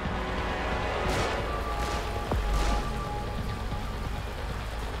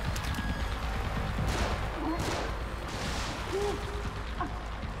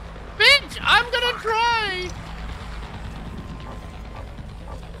 Bitch, I'm gonna try!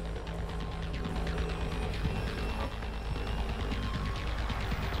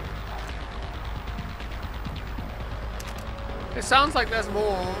 It sounds like there's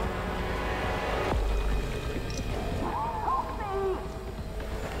more.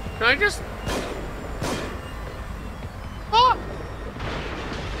 Can I just... Fuck!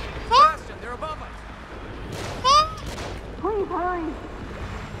 Fuck! Bastion, they're above us! Fuck! Please hurry.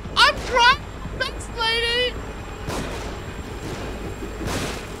 I'm trying! Thanks, lady!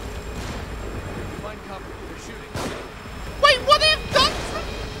 Find cover, they're shooting. Wait, what have done?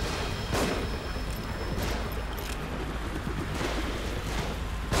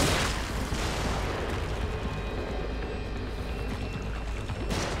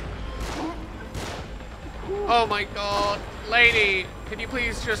 Oh my God, lady, can you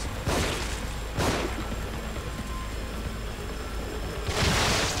please just...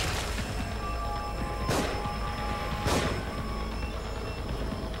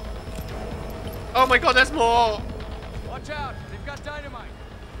 Oh my god, there's more. Watch out, they've got dynamite.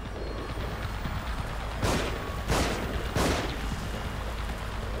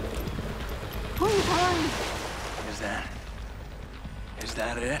 Is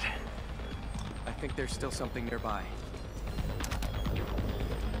that it? I think there's still something nearby.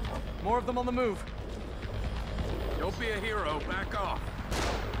 More of them on the move. Don't be a hero, back off.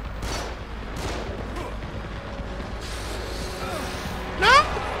 No!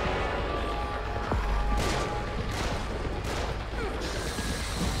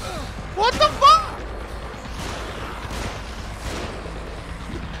 What the fuck?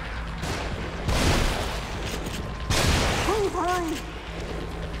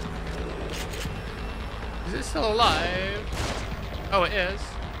 Is it still alive? Oh, it is.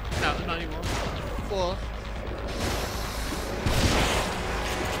 No, not anymore. Four.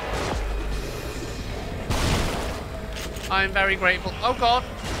 I'm very grateful. Oh god.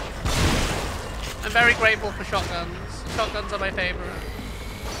 I'm very grateful for shotguns. Shotguns are my favorite.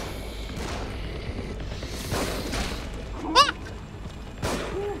 What?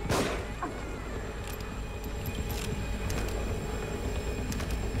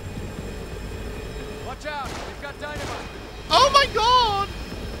 Watch out, they've got dynamite. Oh my god!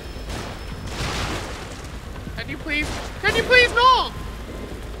 Can you please not?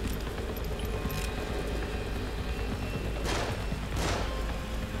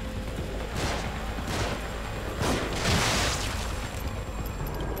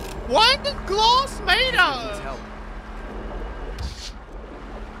 What is glass made of? Help.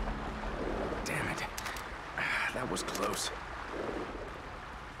 Damn it. That was close.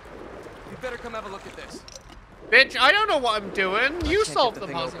 You better come have a look at this. Bitch, I don't know what I'm doing. You can't solved get the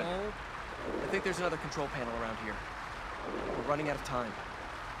the thing puzzle. open. I think there's another control panel around here. We're running out of time.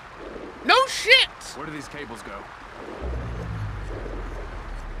 No shit! Where do these cables go?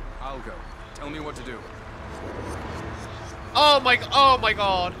 I'll go. Tell me what to do. Oh my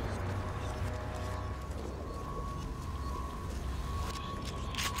god.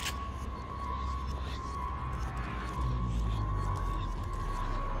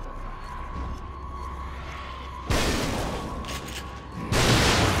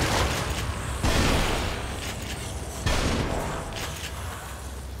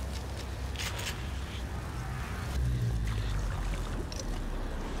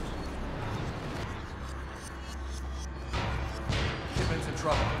 Kidman's in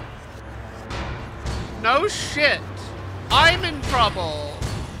trouble. No shit. I'm in trouble.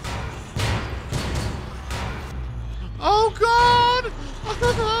 Oh god! I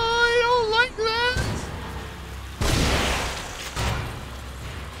don't like that!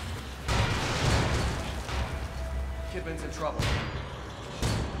 Kidman's in trouble.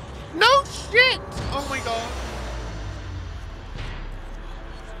 No shit! Oh my god.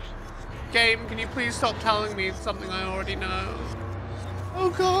 Game, can you please stop telling me something I already know? Oh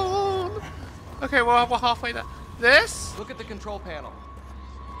god! Okay, we're halfway there. This? Look at the control panel.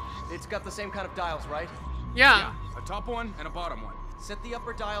 It's got the same kind of dials, right? Yeah. A top one and a bottom one. Set the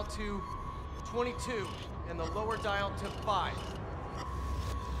upper dial to 22 and the lower dial to 5.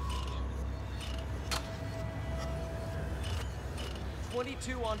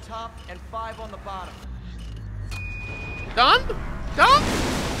 "22 on top and 5 on the bottom. Done? Done?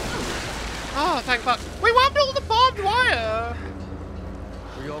 Oh, thank fuck. Wait, what happened to all the barbed wire?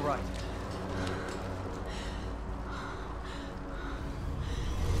 Are you all right?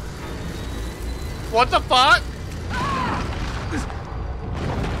 What the fuck?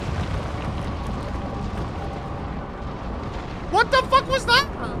 What the fuck was that?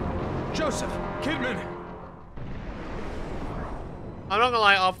 Joseph! Kidman! I'm not gonna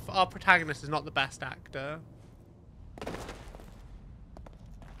lie, our protagonist is not the best actor.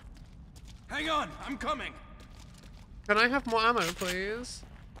 Hang on, I'm coming! Can I have more ammo, please?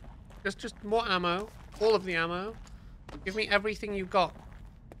 Just more ammo. All of the ammo. Give me everything you've got.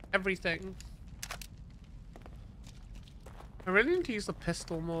 Everything. I really need to use the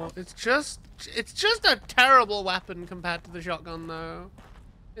pistol more. It's just a terrible weapon compared to the shotgun, though.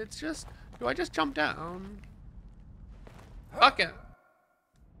 It's just... Do I just jump down? Fuck it.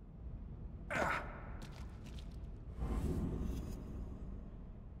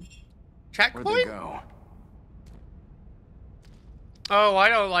 Checkpoint? Where'd they go? Oh, I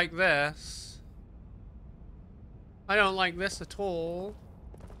don't like this. I don't like this at all.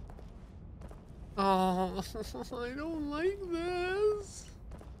 Oh, I don't like this.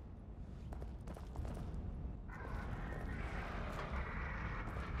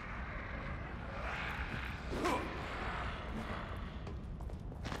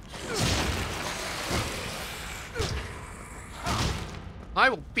 I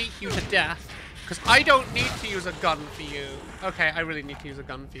will beat you to death. Because I don't need to use a gun for you. Okay, I really need to use a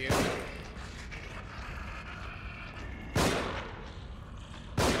gun for you.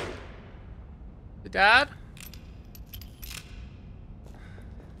 The dad?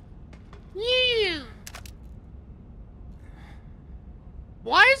 Yeah.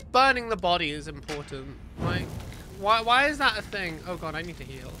 Why is burning the body is important? Like, why is that a thing? Oh god, I need to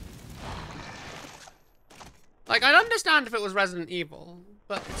heal. Like, I'd understand if it was Resident Evil,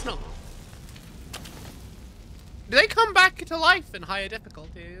 but it's not. Do they come back to life in higher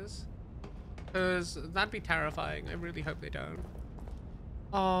difficulties? Because that'd be terrifying. I really hope they don't.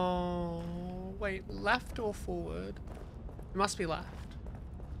 Oh, wait, left or forward? It must be left.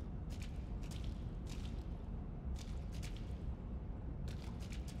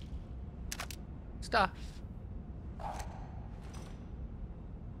 Stuff.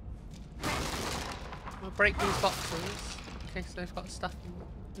 I'll break these boxes in case they've got stuff in them.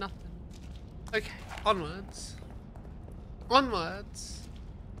 Nothing. Okay, onwards. Onwards.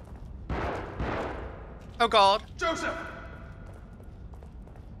 Oh god. Joseph!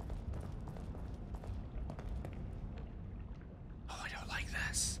 Oh, I don't like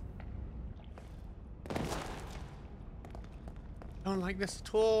this. I don't like this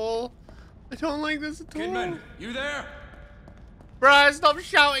at all. I don't like this at all. Kidman, you there? Bruh, stop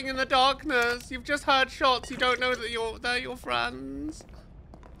shouting in the darkness. You've just heard shots. You don't know that they're your friends.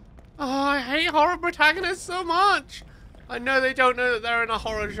 Oh, I hate horror protagonists so much. I know they don't know that they're in a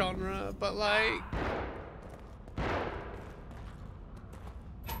horror genre, but like...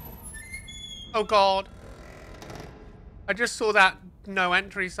 Oh god. I just saw that no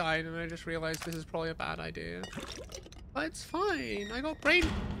entry sign and I just realized this is probably a bad idea. But it's fine. I got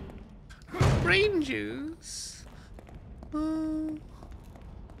brain juice. I don't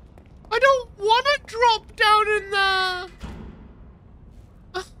want to drop down in there.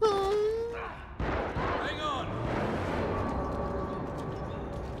 Hang on!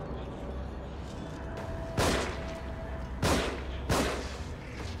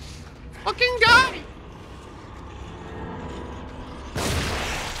 Fucking guy!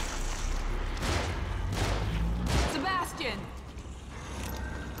 Sebastian!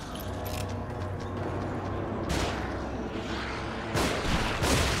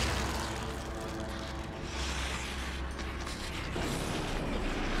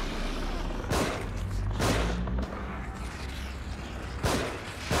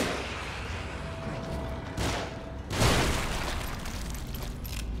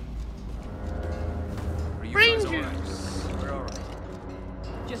 Brain juice! We're alright.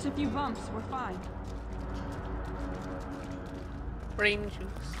 Just a few bumps, we're fine. Brain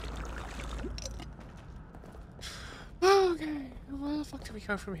juice. Okay, where the fuck do we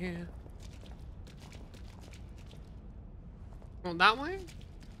go from here? Well, that way?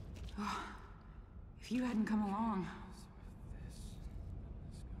 If you hadn't come along.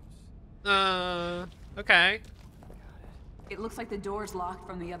 Okay. It looks like the door's locked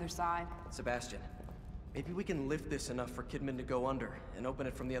from the other side. Sebastian, maybe we can lift this enough for Kidman to go under and open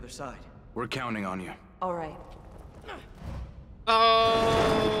it from the other side. We're counting on you. All right.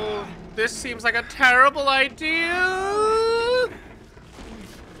 Oh, this seems like a terrible idea.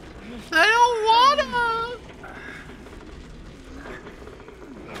 I don't wanna.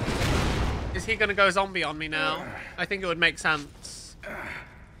 Is he gonna go zombie on me now? I think it would make sense.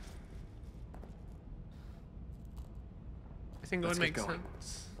 I think it would make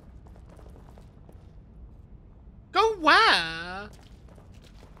sense. Go where?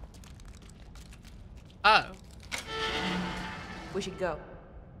 Oh. We should go.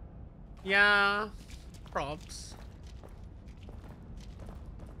 Yeah. Probs.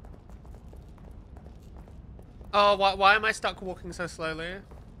 Oh, why am I stuck walking so slowly?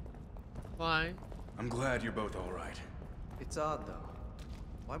 Why? I'm glad you're both alright. It's odd, though.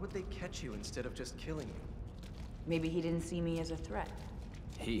 Why would they catch you instead of just killing you? Maybe he didn't see me as a threat.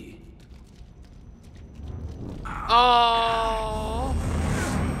 He? Oh.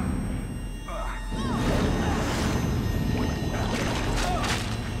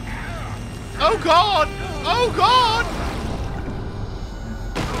 Oh god! Oh god!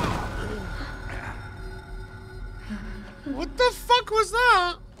 What the fuck was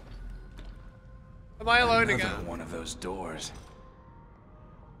that? Am I alone Another again? one of those doors.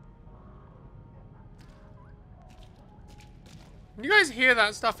 Can you guys hear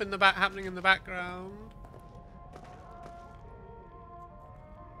that stuff in the back happening in the background?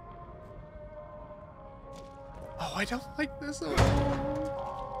 Oh, I don't like this at all.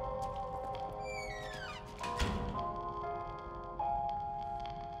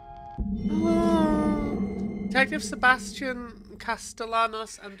 Oh. Detective Sebastian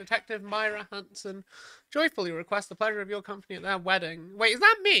Castellanos and Detective Myra Hansen joyfully request the pleasure of your company at their wedding. Wait, is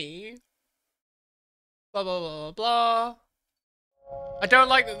that me? Blah, blah, blah, blah. I don't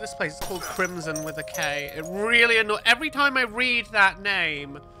like that this place is called Crimson with a K. It really annoys... Every time I read that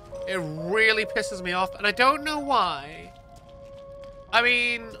name, it really pisses me off, and I don't know why. I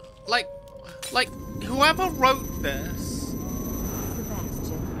mean, like, whoever wrote this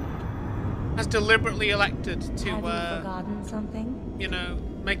Sebastian, has deliberately elected to, have you forgotten something? you know,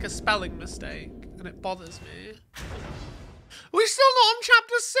 make a spelling mistake, and it bothers me. We're still not on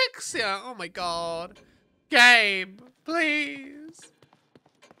chapter 6 yet. Oh my god. Game, please.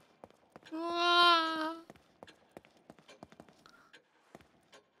 Ah.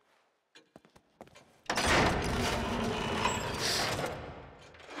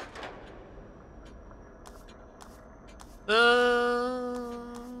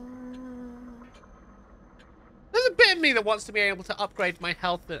 There's a bit of me that wants to be able to upgrade my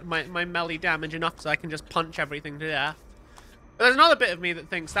health, my melee damage enough so I can just punch everything to death. But there's another bit of me that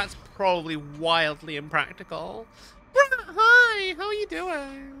thinks that's probably wildly impractical. Hi, how are you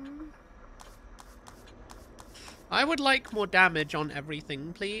doing? I would like more damage on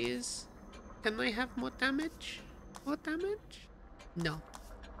everything, please. Can I have more damage? More damage? No.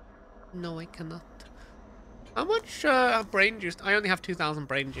 No, I cannot. How much brain juice? I only have 2,000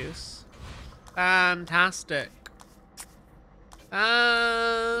 brain juice. Fantastic.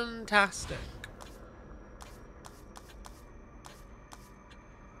 Fantastic.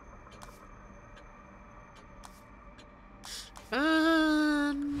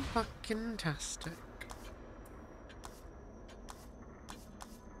 Fucking-tastic.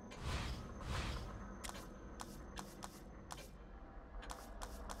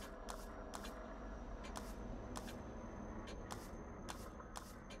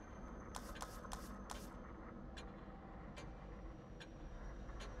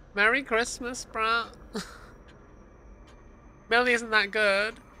 Merry Christmas, brat. Melly isn't that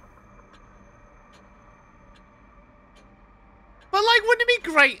good. But, like, wouldn't it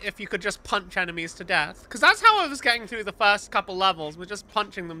be great if you could just punch enemies to death? Because that's how I was getting through the first couple levels, was just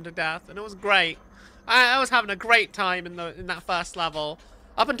punching them to death, and it was great. I was having a great time in that first level.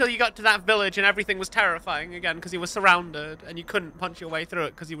 Up until you got to that village and everything was terrifying again because you were surrounded and you couldn't punch your way through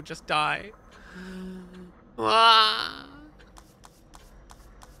it because you would just die. Ah.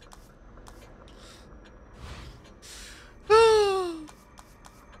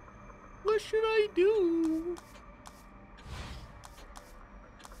 What should I do?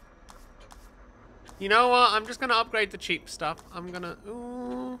 You know what? I'm just gonna upgrade the cheap stuff. I'm gonna...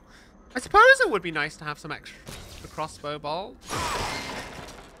 Ooh. I suppose it would be nice to have some extra crossbow bolts.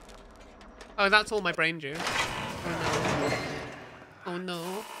 Oh, that's all my brain juice. Oh no. Oh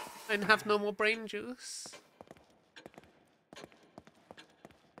no. I have no more brain juice.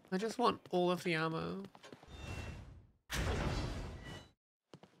 I just want all of the ammo.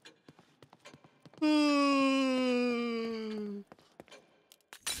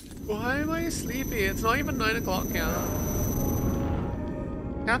 Why am I sleepy? It's not even 9 o'clock yet.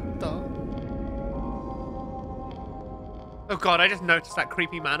 Gato. Oh god, I just noticed that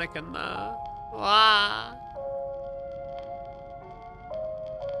creepy mannequin there. Wah.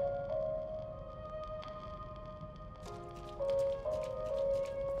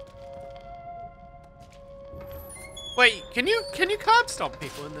 Wait, can you curb stomp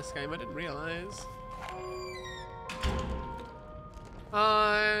people in this game? I didn't realize.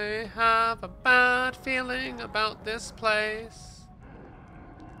 I have a bad feeling about this place.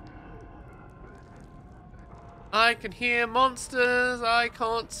 I can hear monsters I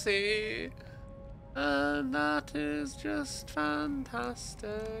can't see. And that is just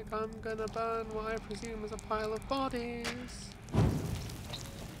fantastic. I'm gonna burn what I presume is a pile of bodies.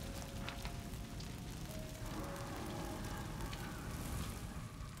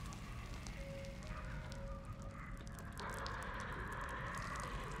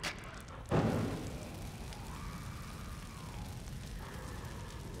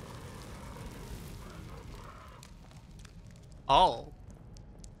 Oh.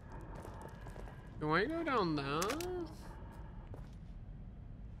 Do I go down there?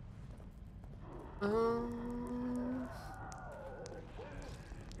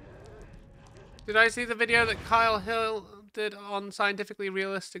 Did I see the video that Kyle Hill did on Scientifically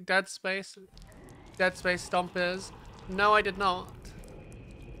Realistic Dead Space Stompers? No, I did not.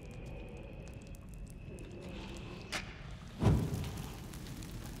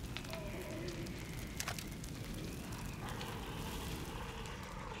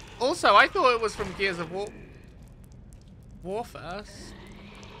 Also, I thought it was from Gears of Warfare.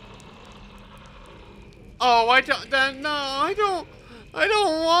 Oh, I don't. No, I don't. I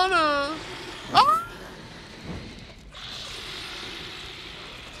don't wanna. Ah!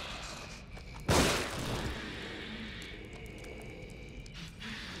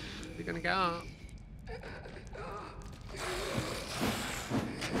 You're gonna get up.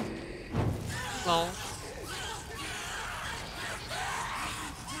 Lol.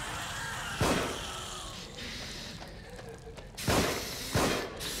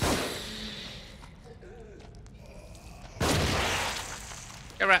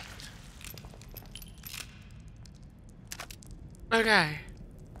 Correct. Okay.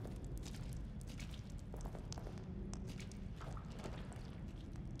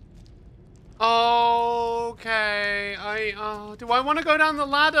 Okay. Do I want to go down the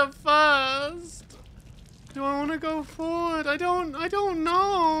ladder first? Do I want to go forward? I don't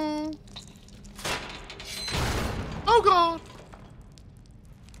know. Oh god.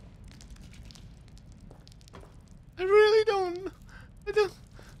 I really don't. I don't.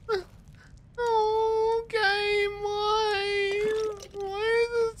 Okay, why? Why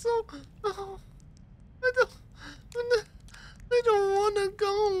is it so? Oh, I don't want to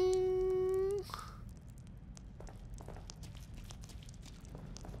go.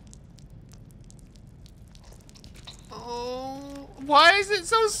 Oh, why is it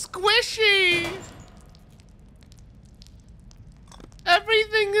so squishy?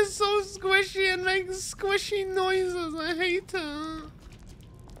 Everything is so squishy and makes squishy noises. I hate it.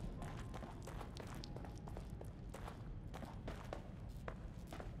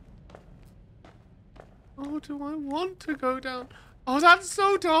 Oh, do I want to go down? Oh, that's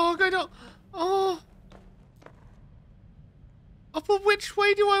so dark. I don't. Oh. Oh, but which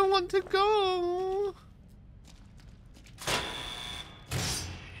way do I want to go?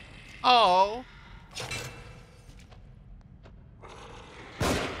 Oh.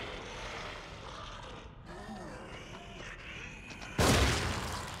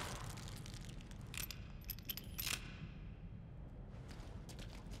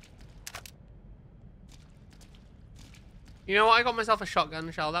 You know what? I got myself a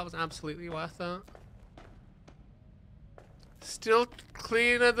shotgun shell. That was absolutely worth it. Still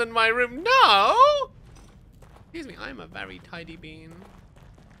cleaner than my room. No! Excuse me, I'm a very tidy bean.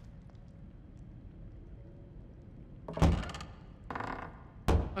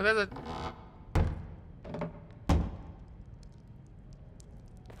 Oh, there's a...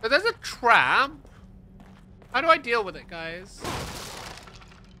 Oh, there's a trap. How do I deal with it, guys?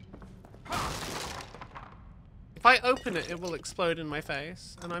 If I open it, it will explode in my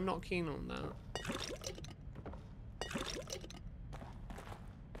face, and I'm not keen on that.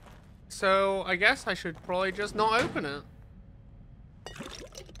 So, I guess I should probably just not open it.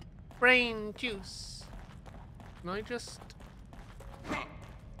 Brain juice. Can I just...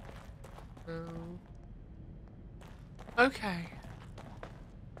 Okay.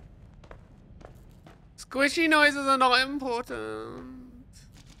 Squishy noises are not important.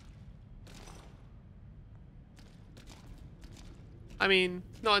 I mean,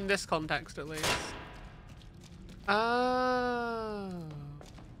 not in this context, at least. Oh.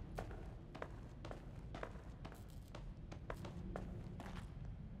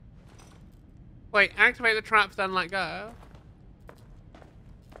 Wait, activate the trap, then let go.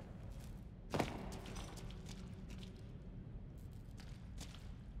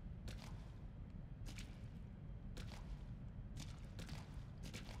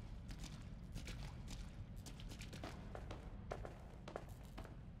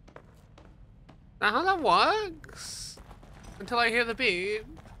 Now how that works? Until I hear the beep.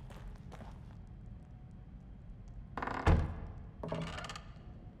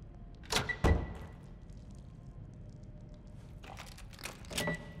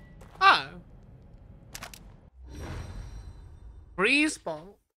 Oh. Breeze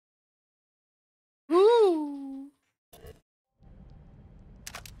bolt. Ooh.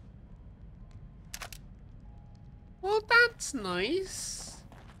 Well, that's nice.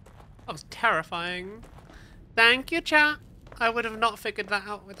 That was terrifying. Thank you, chat. I would have not figured that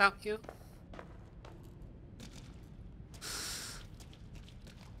out without you.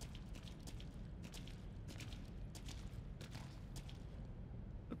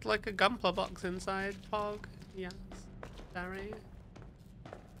 Looked like a Gunpla box inside, Pog. Yes. Sorry.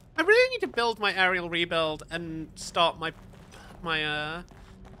 I really need to build my aerial rebuild and start my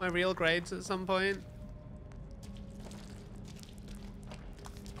real grades at some point.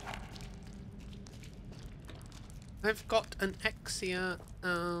 I've got an Exia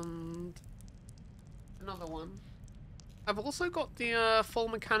and another one. I've also got the Full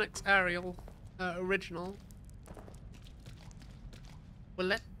Mechanics Aerial original.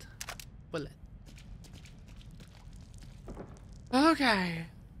 Bullet. Okay.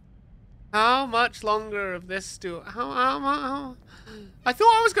 How much longer of this do... How... I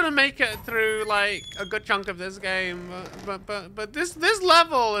thought I was gonna make it through, like, a good chunk of this game, but this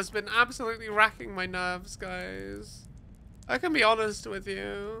level has been absolutely racking my nerves, guys. I can be honest with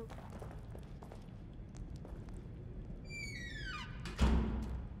you.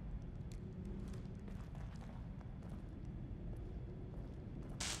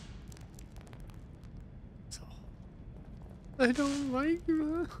 I don't like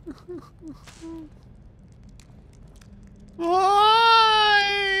that. Why?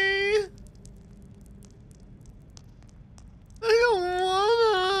 I don't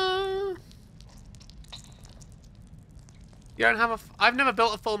wanna. You don't have a. I've never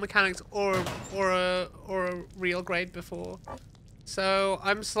built a full mechanics or a real grade before, so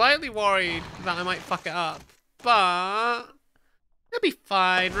I'm slightly worried that I might fuck it up. But it'll be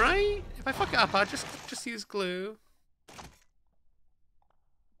fine, right? If I fuck it up, I'll just use glue.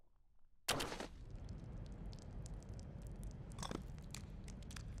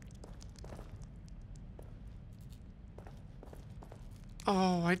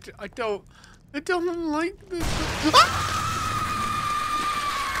 Oh, I don't like this. Ah!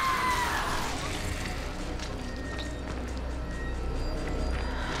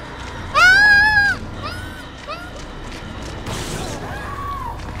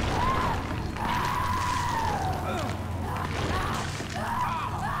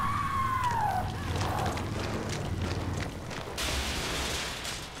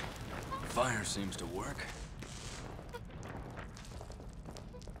 Fire seems to work.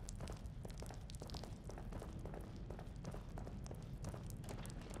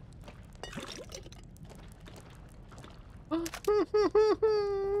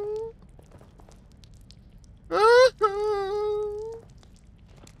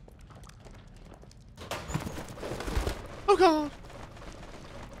 Oh god.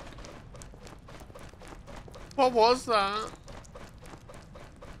 What was that?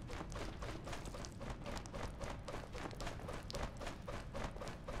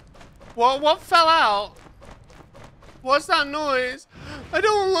 What fell out? What's that noise? I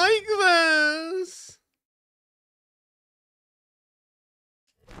don't like this.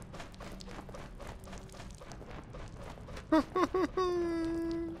 I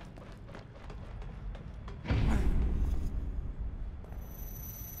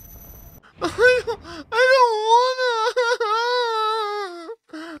don't wanna.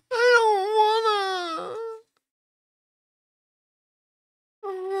 I don't wanna.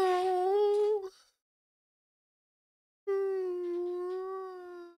 Oh.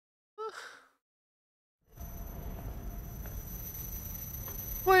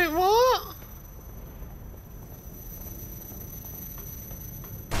 Wait, what?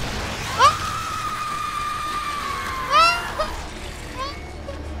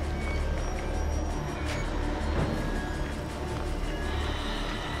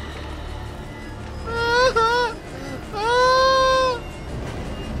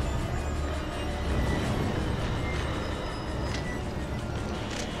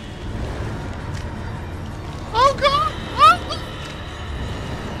 Oh god! Oh god!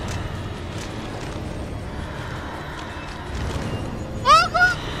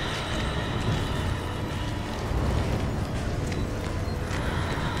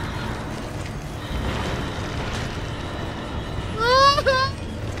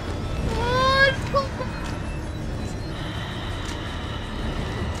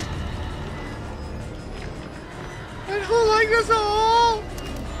 I don't like this at all!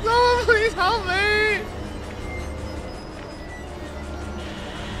 Someone please help me!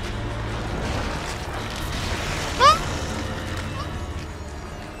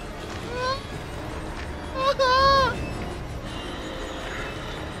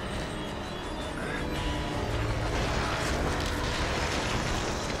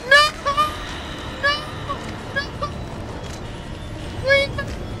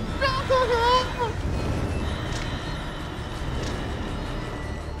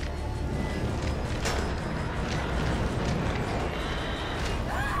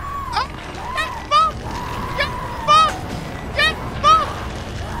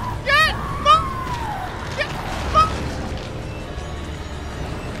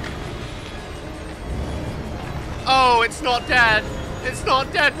 Oh, it's not dead. It's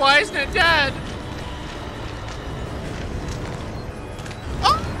not dead. Why isn't it dead?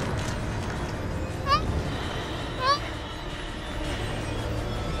 Oh! Oh! Oh! Oh!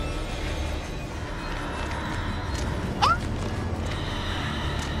 Oh! Oh!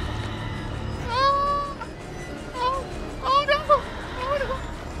 Oh no! Oh no!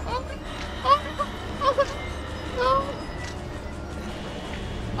 Oh no! Oh no! Oh no!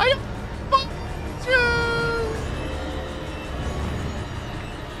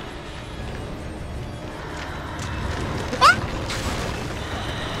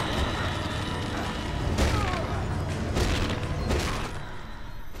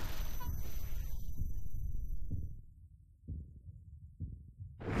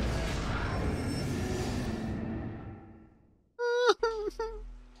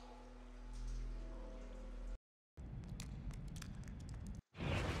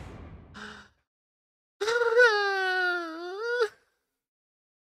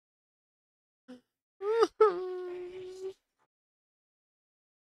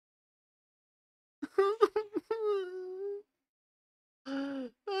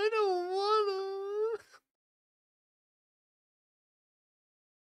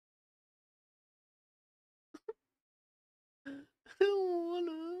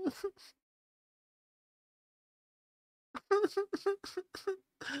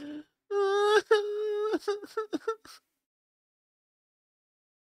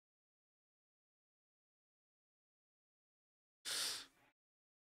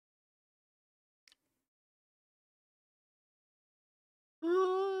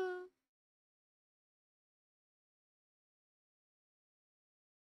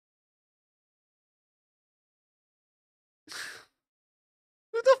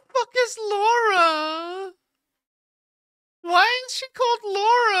 Who the fuck is Laura? Why is she called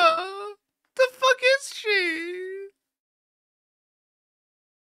Laura? The fuck is she?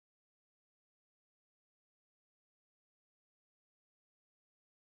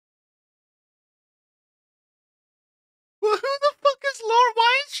 Well, who the fuck is Laura?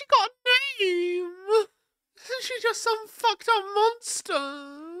 Why has she got a name? Isn't she just some fucked up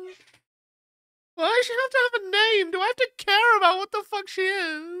monster? Why does she have to have a name? Do I have to care about what the fuck she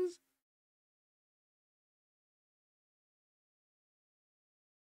is?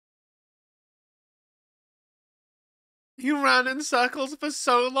 You ran in circles for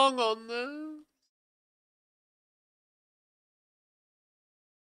so long on this.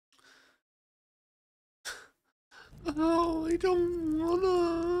 Oh, I don't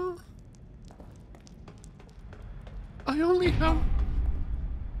wanna. I only have...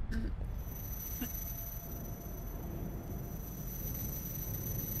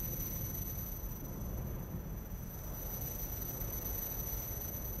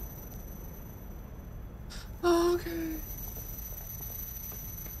 Okay.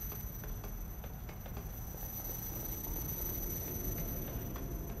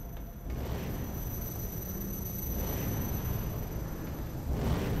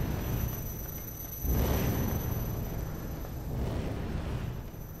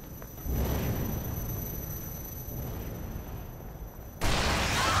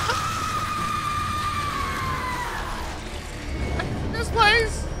 This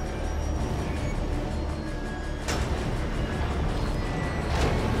place.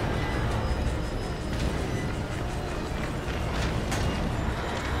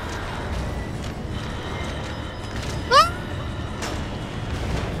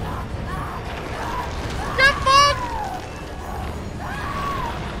 Get fucked!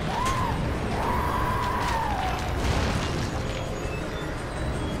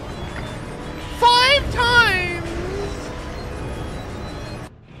 5 times!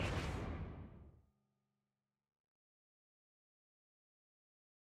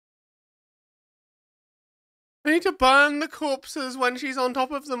 I need to burn the corpses when she's on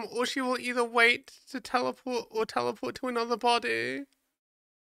top of them, or she will either wait to teleport or teleport to another body.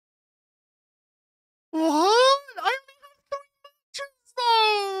 What? I only have 3 matches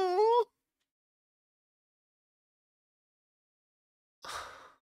though!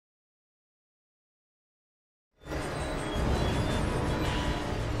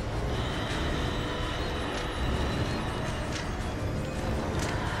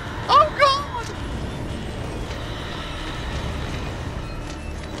 Oh god!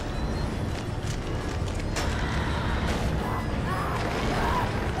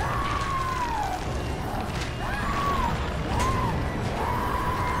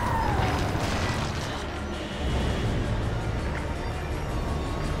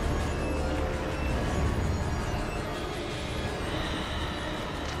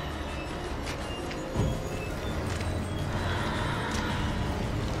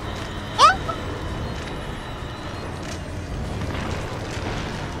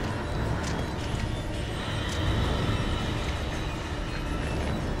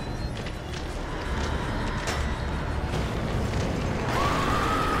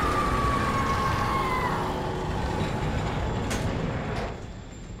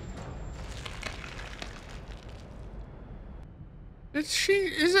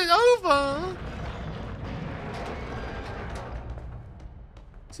 Is it over?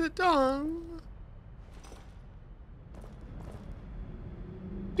 Is it done?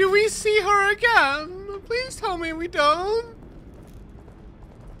 Do we see her again? Please tell me we don't.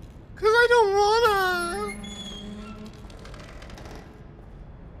 'Cause I don't wanna.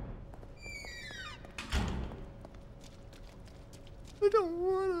 I don't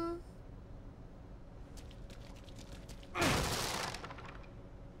wanna.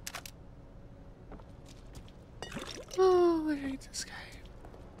 Oh, I hate this game.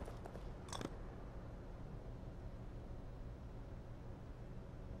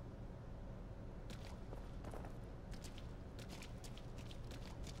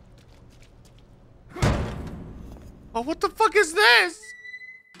 Oh, what the fuck is this?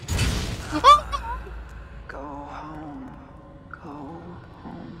 Oh! Go home. Go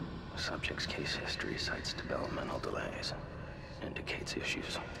home. subject's case history cites developmental delays. Indicates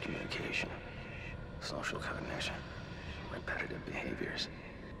issues with communication, social cognition, repetitive behaviors.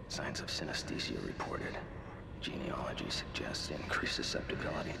 Signs of synesthesia reported. Genealogy suggests increased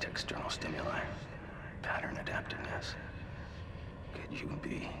susceptibility to external stimuli. Pattern adaptiveness. Could you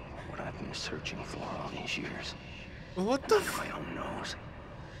be what I've been searching for all these years? What the Under my own nose.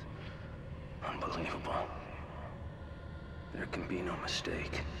 Unbelievable. There can be no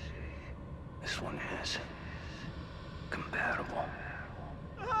mistake. This one is compatible.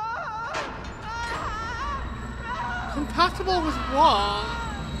 Compatible with what?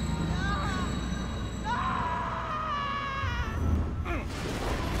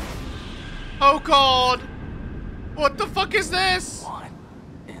 Oh god! What the fuck is this? What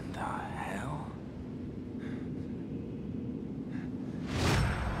in the hell?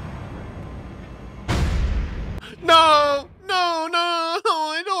 No! No, no, no,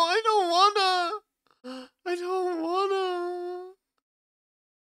 I don't wanna! I don't wanna!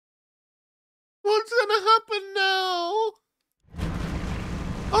 What's gonna happen now?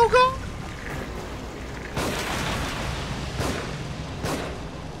 Oh god!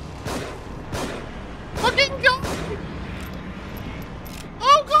 Fucking god!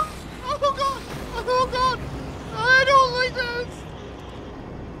 Oh god! Oh god! Oh god! I don't like this!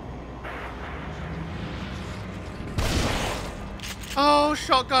 Oh,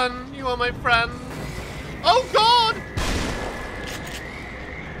 shotgun, you are my friend. Oh god!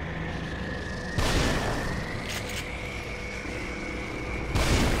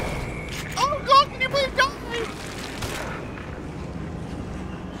 Oh god, can you please die?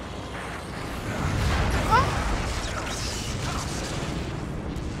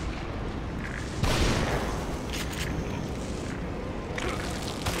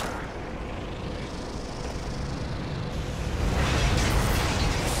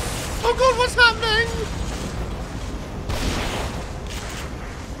 Oh god, what's happening?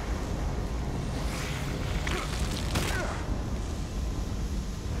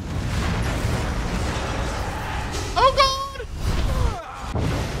 Oh god!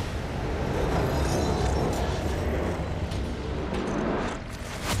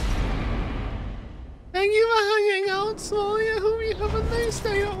 Thank you for hanging out, Smalley. I hope you have a nice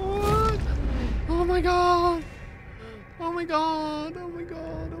day at work. Oh my god. Oh my god. Oh my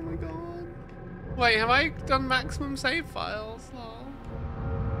god. Oh my god. Wait, have I done maximum save files? Oh.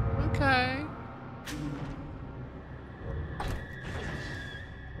 Okay.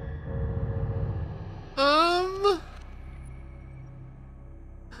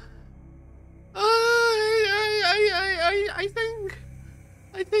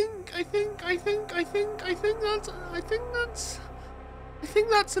 I think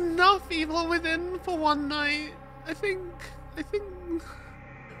that's enough Evil Within for one night. I think, I think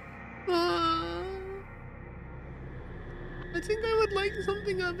I would like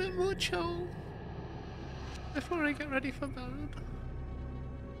something a bit more chill before I get ready for bed.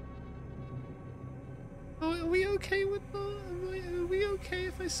 Oh, are we okay with that? Are we okay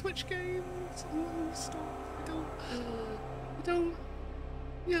if I switch games? Oh, stop. I don't,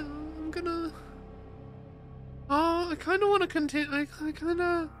 yeah, I'm gonna, oh, I kinda wanna continue, I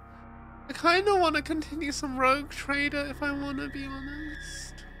kinda wanna continue some Rogue Trader if I wanna be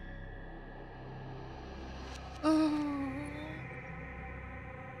honest. Oh.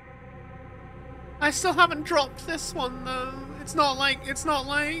 I still haven't dropped this one though. It's not like oh,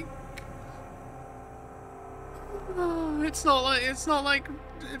 it's not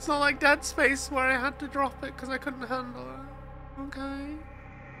like Dead Space where I had to drop it because I couldn't handle it. Okay.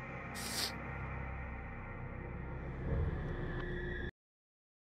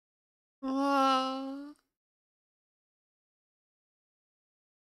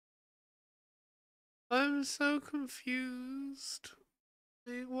 I'm so confused.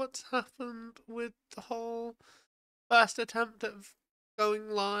 What's happened with the whole first attempt at going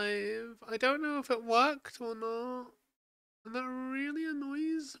live? I don't know if it worked or not, and that really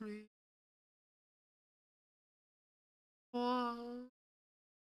annoys me. Wow.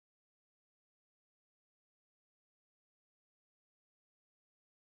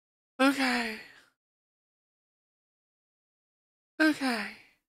 Okay. Okay.